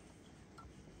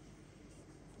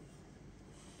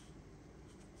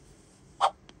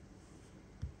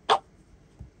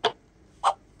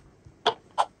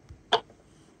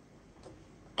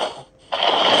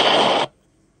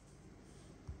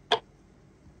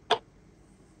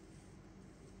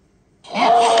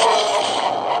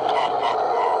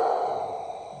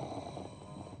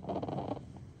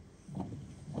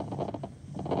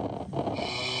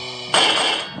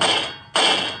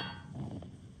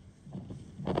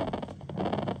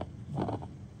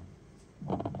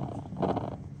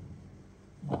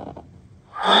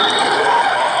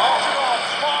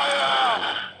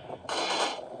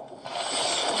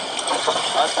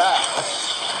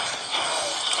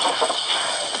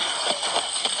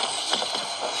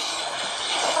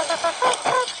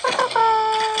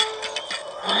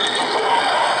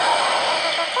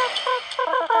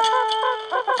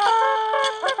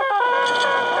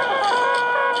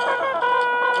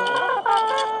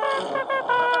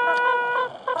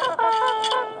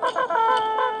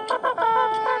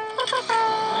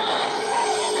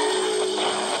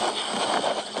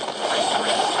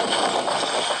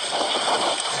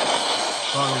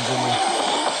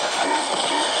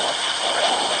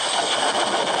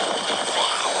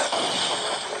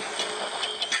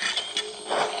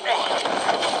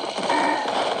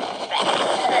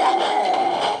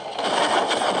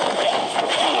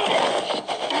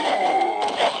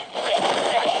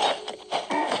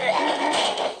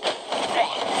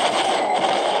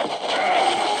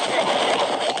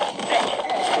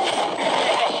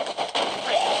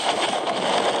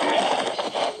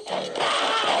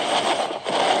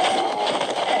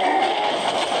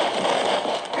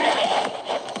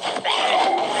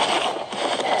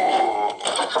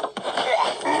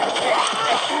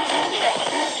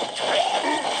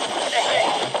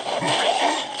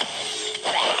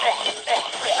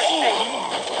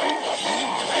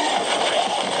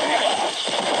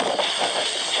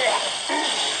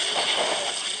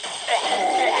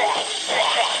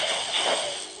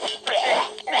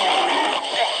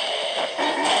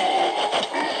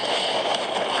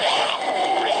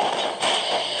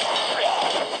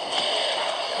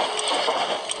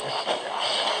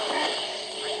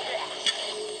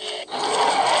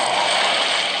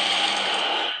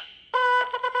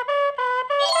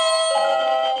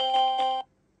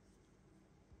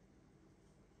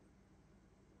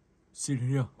 Siren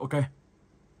here. Ok.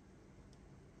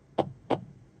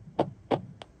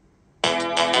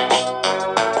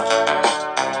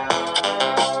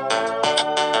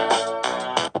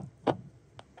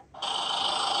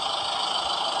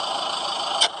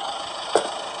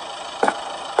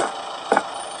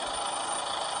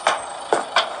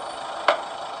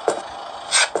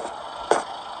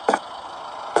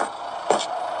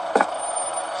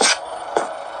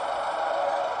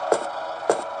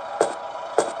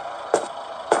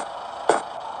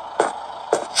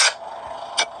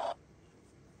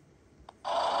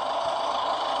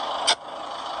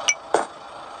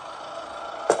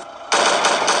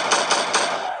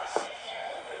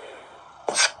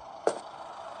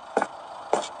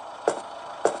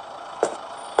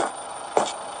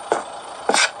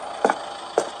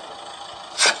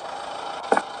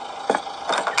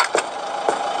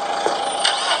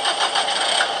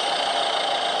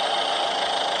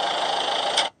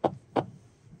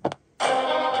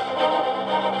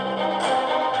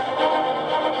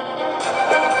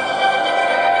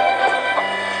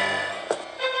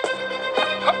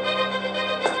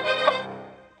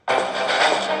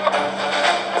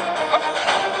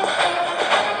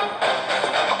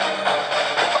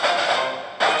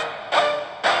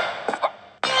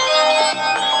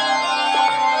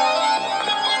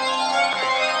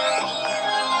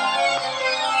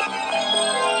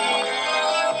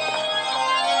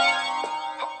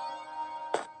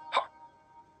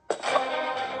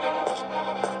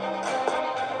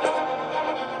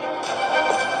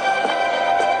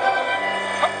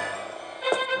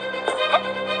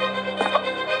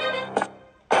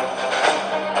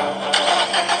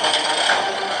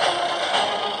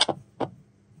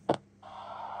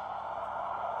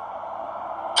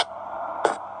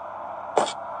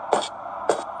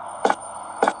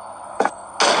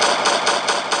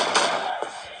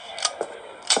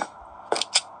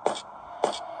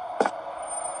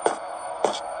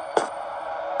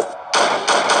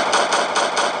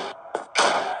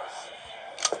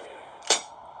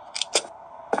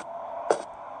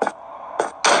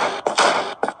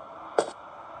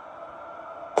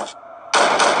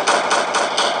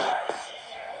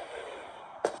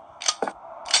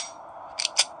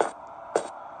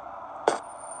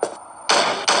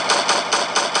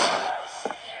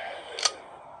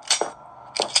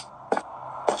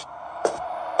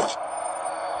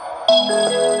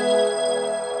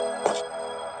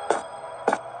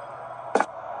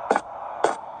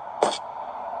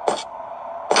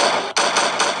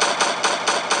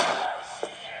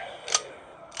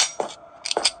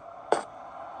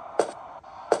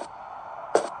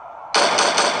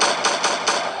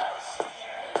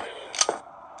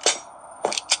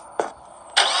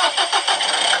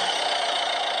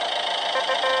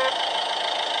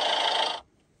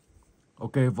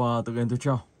 Ok, và tựa game tiếp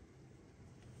theo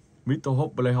Mr.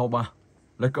 Hope Playhouse 3.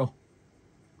 Let's go.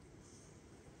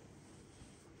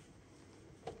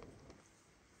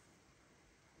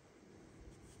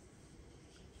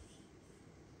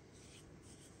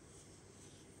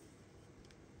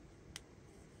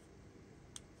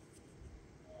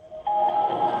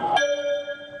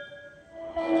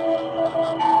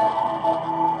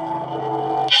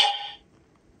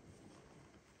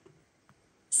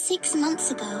 Six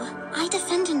months ago, I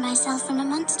defended myself from a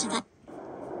monster that...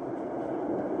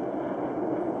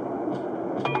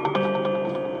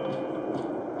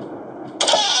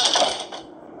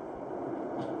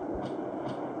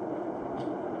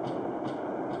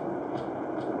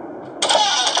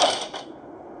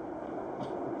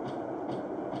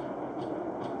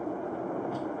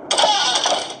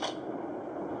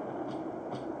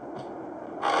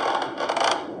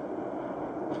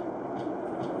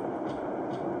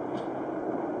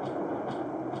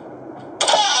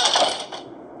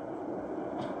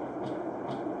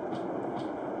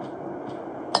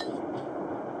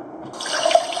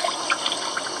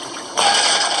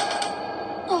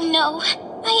 Oh no,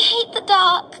 I hate the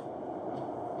dark.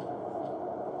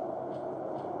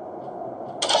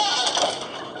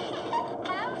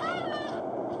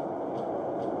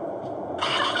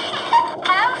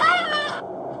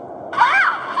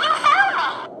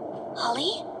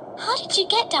 Holly, how did you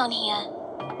get down here?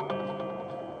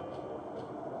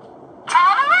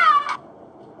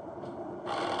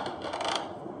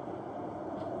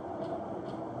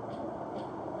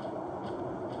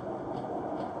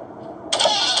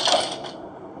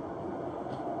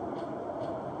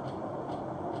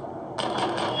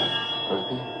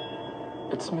 Ruby,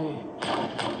 it's me.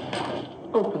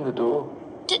 Open the door.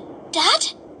 Dad?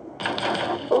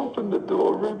 Open the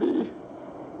door, Ruby.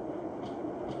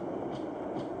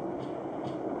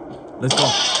 Let's go.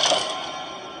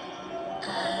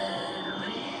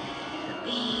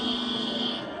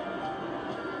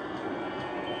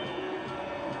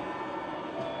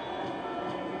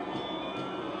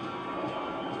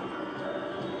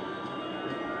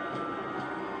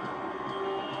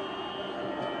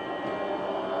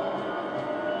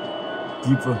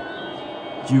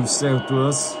 Give yourself to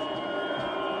us.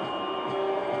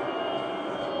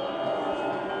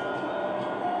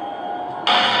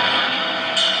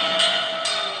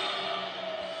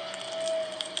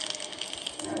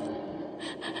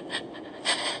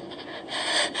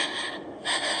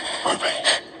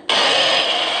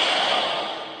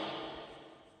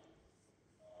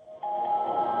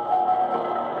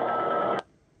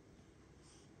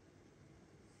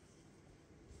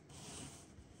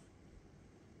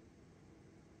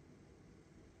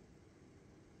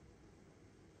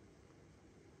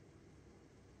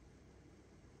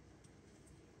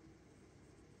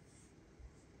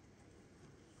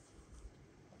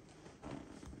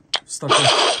 Stuck in.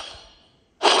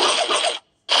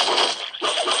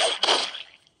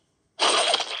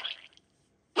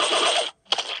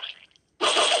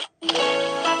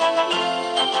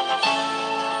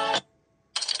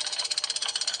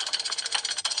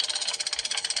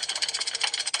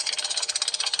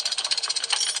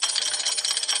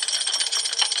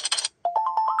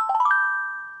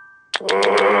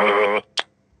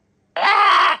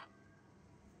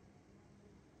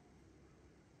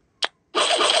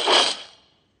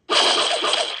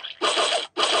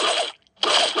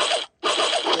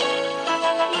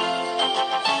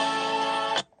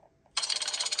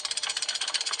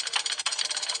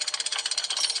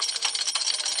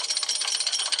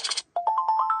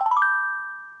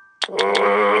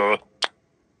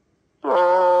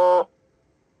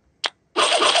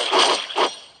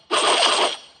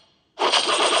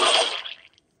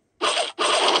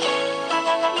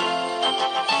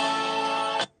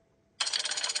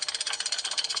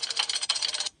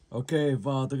 Ok,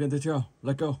 và tựa game tiếp theo,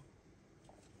 let's go.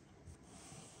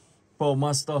 Pro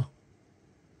Master.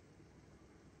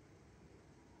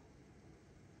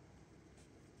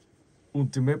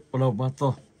 Ultimate Pro Master.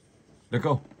 Let's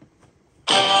go.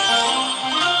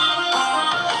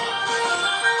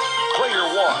 Player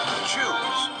 1,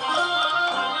 choose.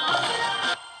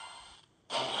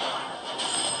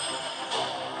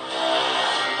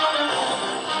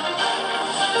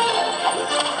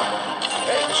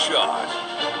 Headshot.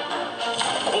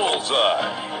 Bullseye.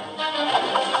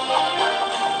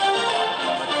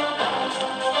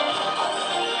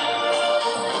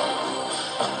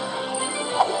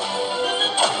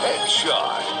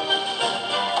 Headshot.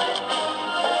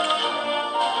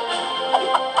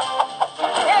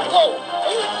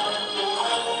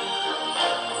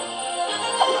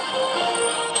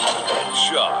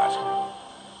 Headshot.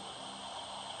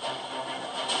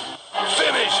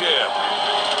 Finish him.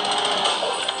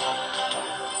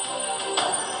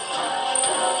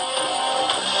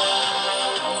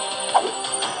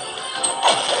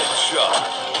 Headshot.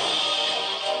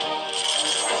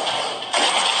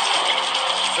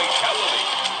 Fatality.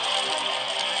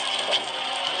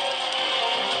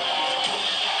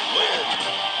 Lynn.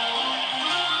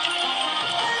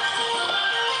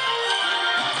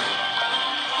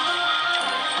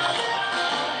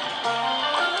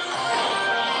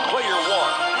 Player 1,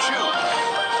 choose.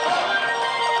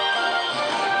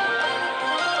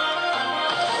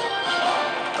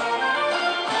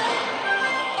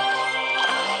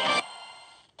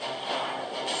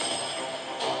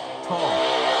 Thor.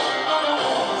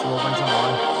 Xua bên trong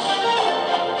rồi.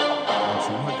 Đánh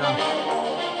trúng hơi cao.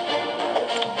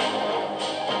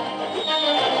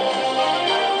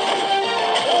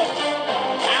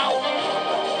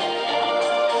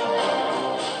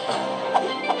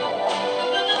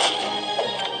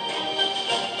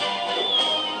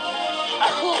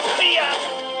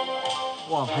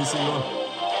 Wow, hy sinh luôn.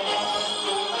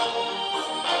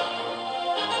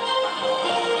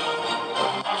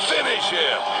 Finish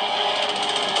him.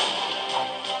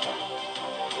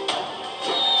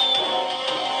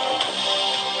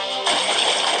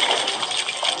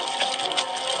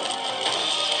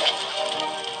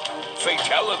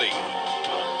 Fatality.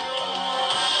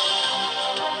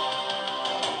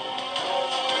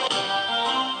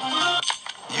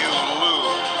 You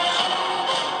lose.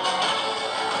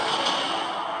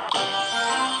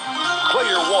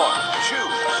 Player 1,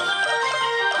 choose.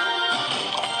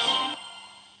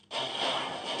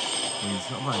 Mình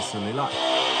sẽ phải xử lý lại.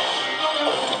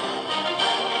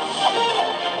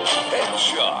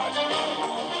 Headshot.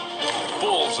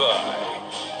 Bullseye.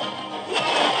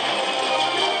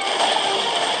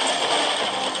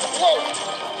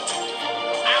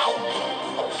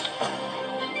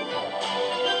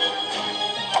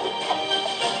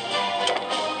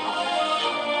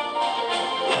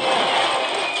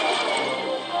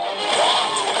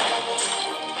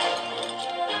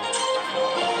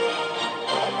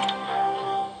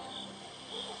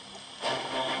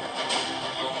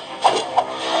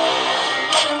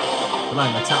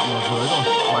 này là chạm ở dưới rồi,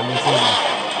 bay lên trên này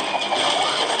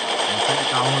nó sẽ bị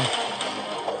cao hơn.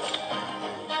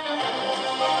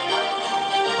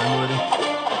 20 đi,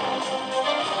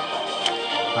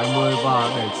 20 và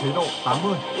để chế độ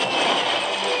 80.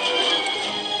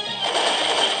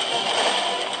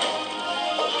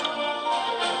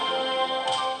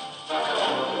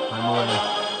 20 này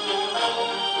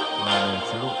và để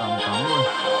chế độ tầm 80.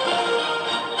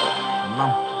 5.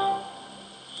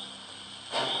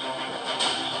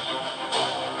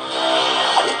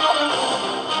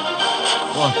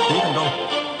 Rồi, tí thành công.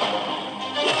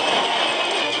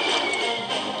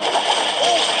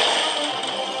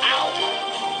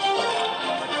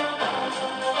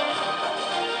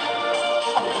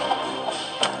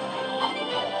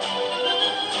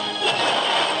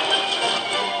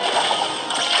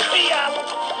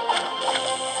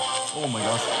 Oh my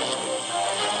god.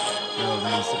 Bây giờ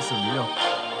mình sẽ xử lý được.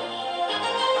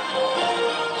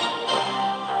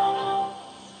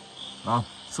 Nào,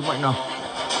 sức mạnh nào.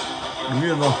 Đứng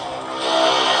yên rồi.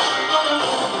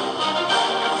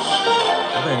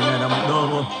 Có thể này là một đơ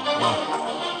luôn. Wow.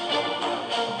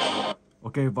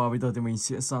 Ok, và bây giờ thì mình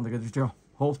sẽ sang tới cái tiếp theo.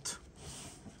 Hold.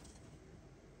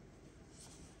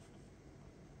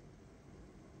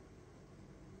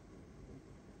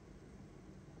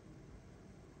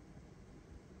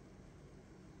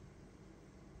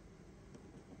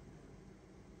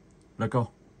 Let go.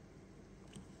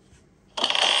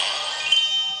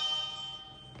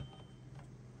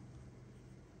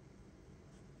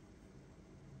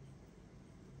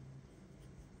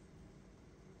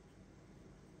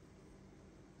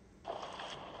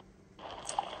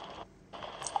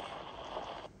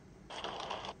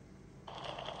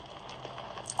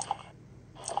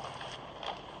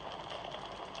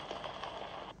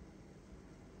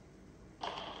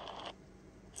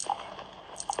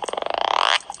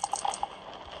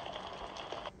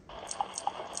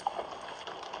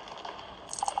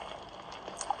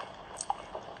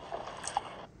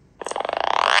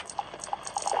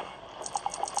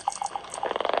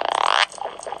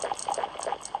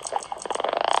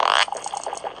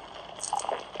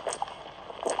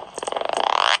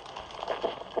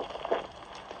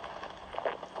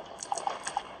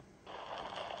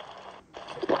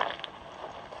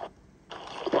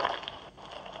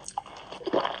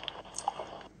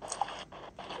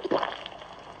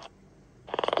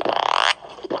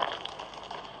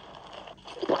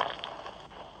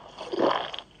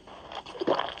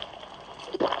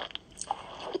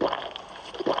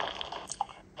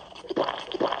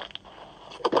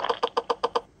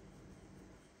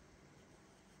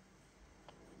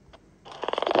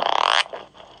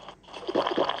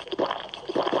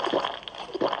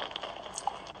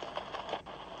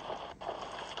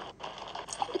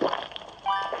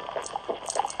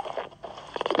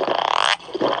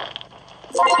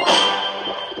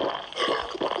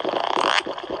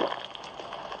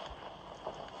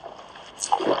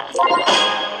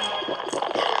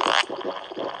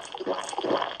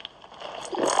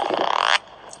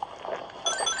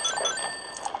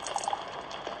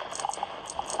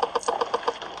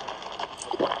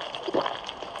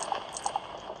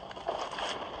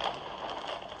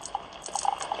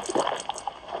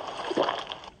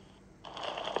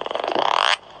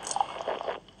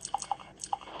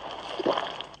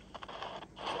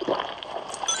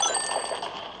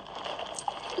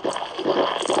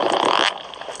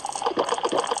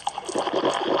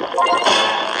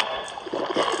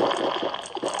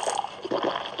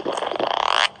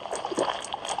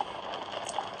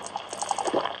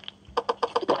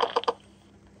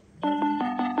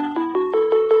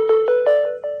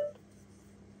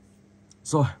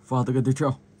 Rồi, vào tới cái tiếp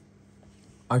theo.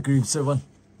 Ice Cream 7,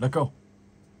 let's go.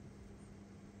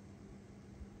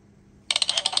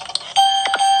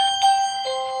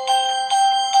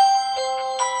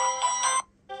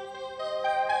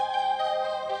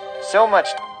 So much.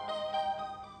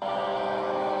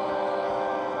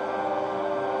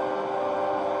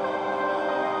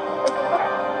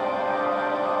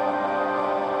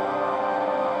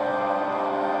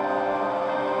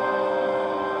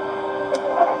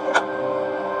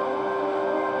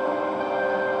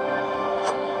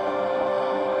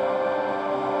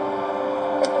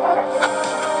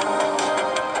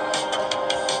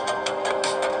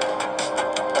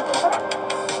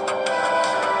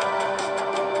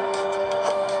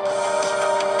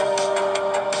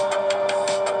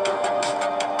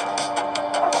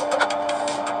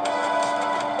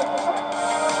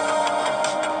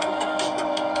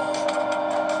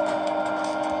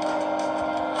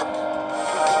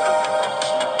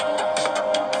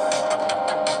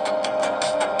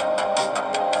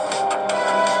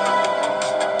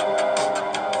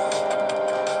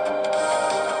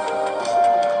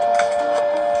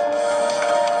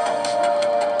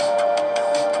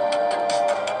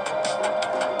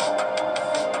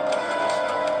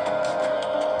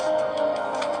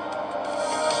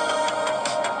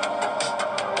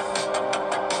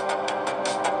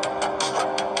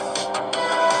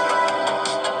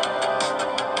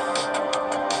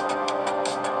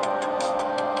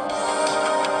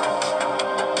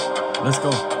 Let's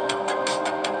go.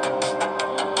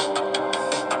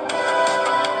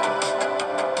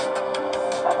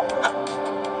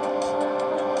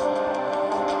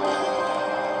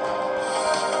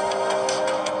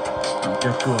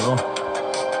 Kẹt cửa rồi. Oh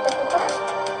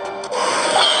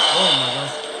my god.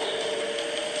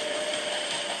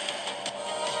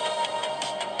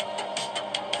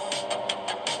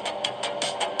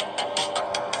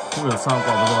 Không hiểu sao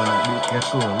quả vừa rồi lại bị kẹt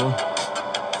cửa luôn.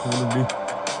 Không đừng đi.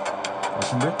 Và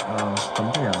không biết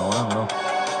tấm thẻ nó đang ở đâu.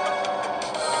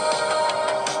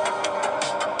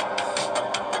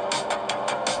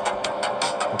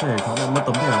 Có thểเขาđã mất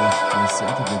tấm thẻ rồi. Mình sẽ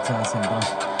thử kiểm tra xem coi.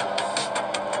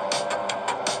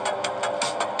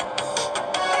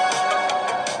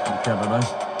 Kẹt ở đây.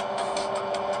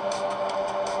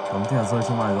 Tấm thẻ rơi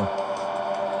trong này rồi.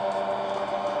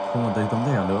 Không còn thấy tấm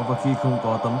thẻ nữa. Và khi không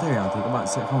có tấm thẻ thì các bạn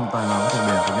sẽ không tài nào có thể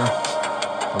bẻ được nha.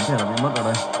 Tấm thẻ đã bị mất ở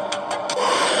đây.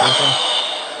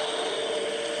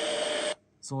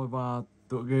 Rồi và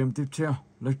tựa game tiếp theo.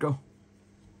 Let's go.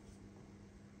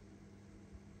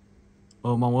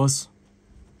 Among Us.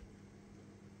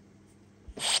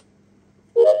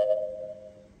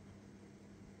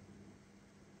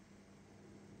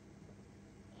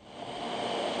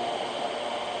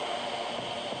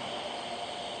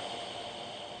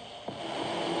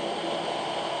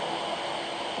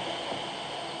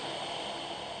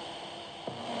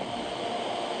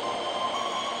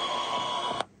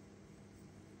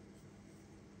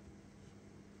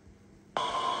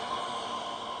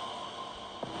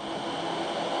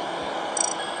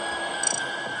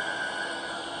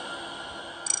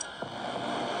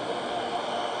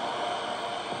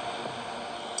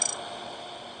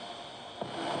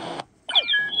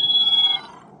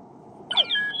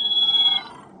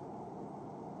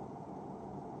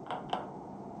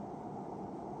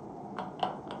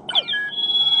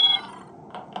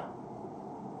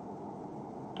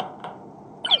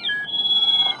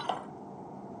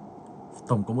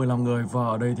 Tổng có 15 người và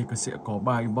ở đây thì sẽ có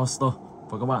 3 imposter.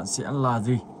 Và các bạn sẽ là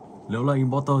gì? Nếu là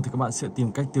imposter thì các bạn sẽ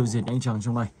tìm cách tiêu diệt anh chàng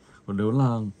trong này. Còn nếu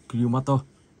là crewmaster,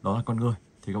 đó là con người,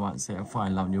 thì các bạn sẽ phải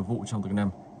làm nhiệm vụ trong tựa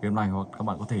game này, hoặc các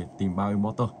bạn có thể tìm 3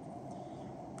 imposter.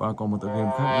 Và còn một tựa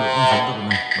game khác nữa giống tựa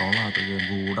này, đó là tựa game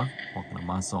Google Duck hoặc là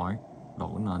ma sói. Đó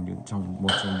cũng là một trong những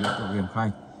tựa game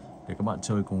hay để các bạn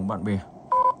chơi cùng bạn bè,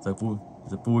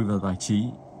 rất vui và giải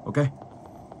trí. Ok.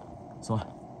 Rồi.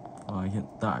 Và hiện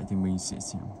tại thì mình sẽ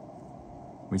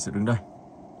đứng đây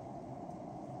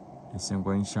để xem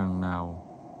có anh chàng nào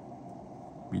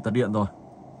bị tắt điện rồi.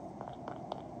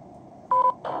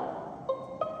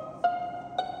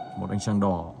 Một anh chàng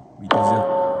đỏ bị tiêu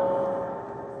diệt.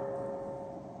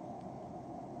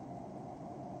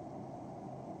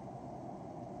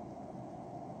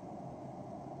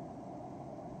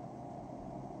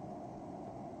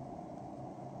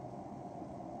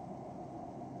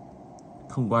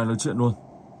 Không có ai nói chuyện luôn.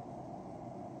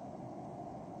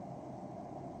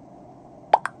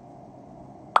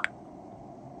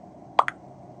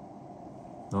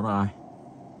 Đó là ai?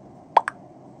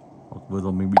 Hoặc vừa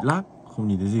rồi mình bị lag, không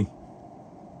nhìn thấy gì.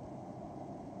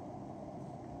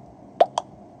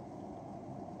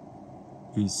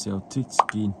 Celtic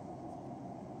skin.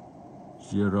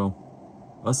 Zero.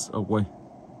 Us away.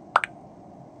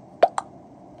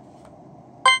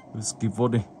 Skip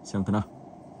vote đi, xem thế nào.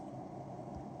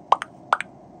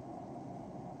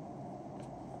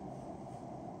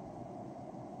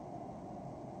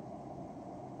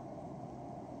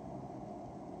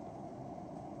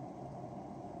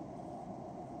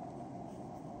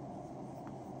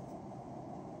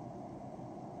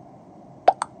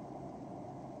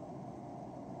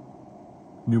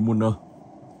 New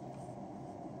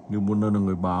Moner là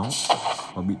người báo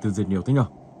và bị tiêu diệt nhiều thế nhỉ?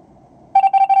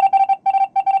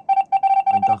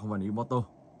 Anh ta không phải là imposter.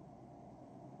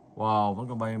 Wow, vẫn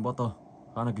còn 3 imposter,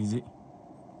 khá là kỳ dị.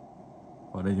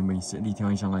 Ở đây thì mình sẽ đi theo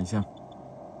anh chàng này xem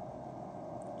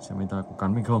anh ta có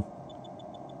cắn mình không.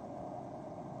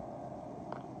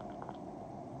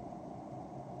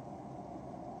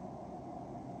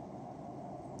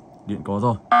 Điện có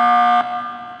rồi.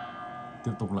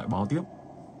 Tiếp tục lại báo tiếp.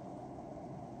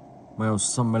 Mail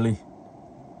Summary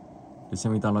để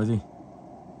xem anh ta nói gì.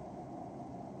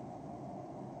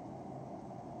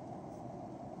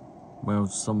 Mail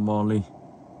Summary.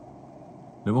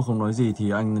 Nếu mà không nói gì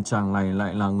thì anh chàng này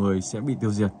lại là người sẽ bị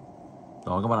tiêu diệt.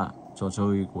 Đó các bạn ạ. Trò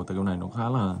chơi của tựa game này nó khá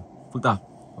là phức tạp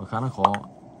và khá là khó.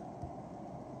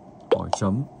 Hỏi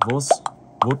chấm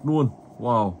vote luôn.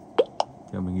 Wow.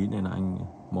 Theo mình nghĩ này là anh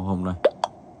màu hồng này.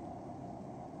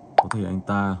 Có thể anh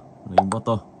ta là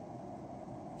imposter.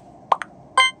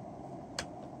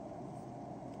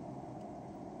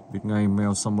 Biết ngay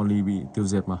Mel Summerlee bị tiêu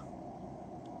diệt mà.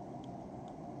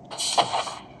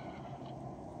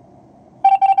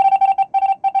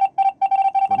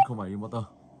 Vẫn không phải Importer.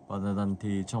 Và dần dần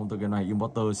thì trong tựa game này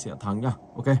Importer sẽ thắng nhá.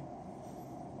 Ok.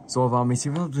 Rồi và mình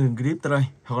xin phép dừng clip tại đây.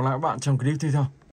 Hẹn gặp lại các bạn trong clip tiếp theo.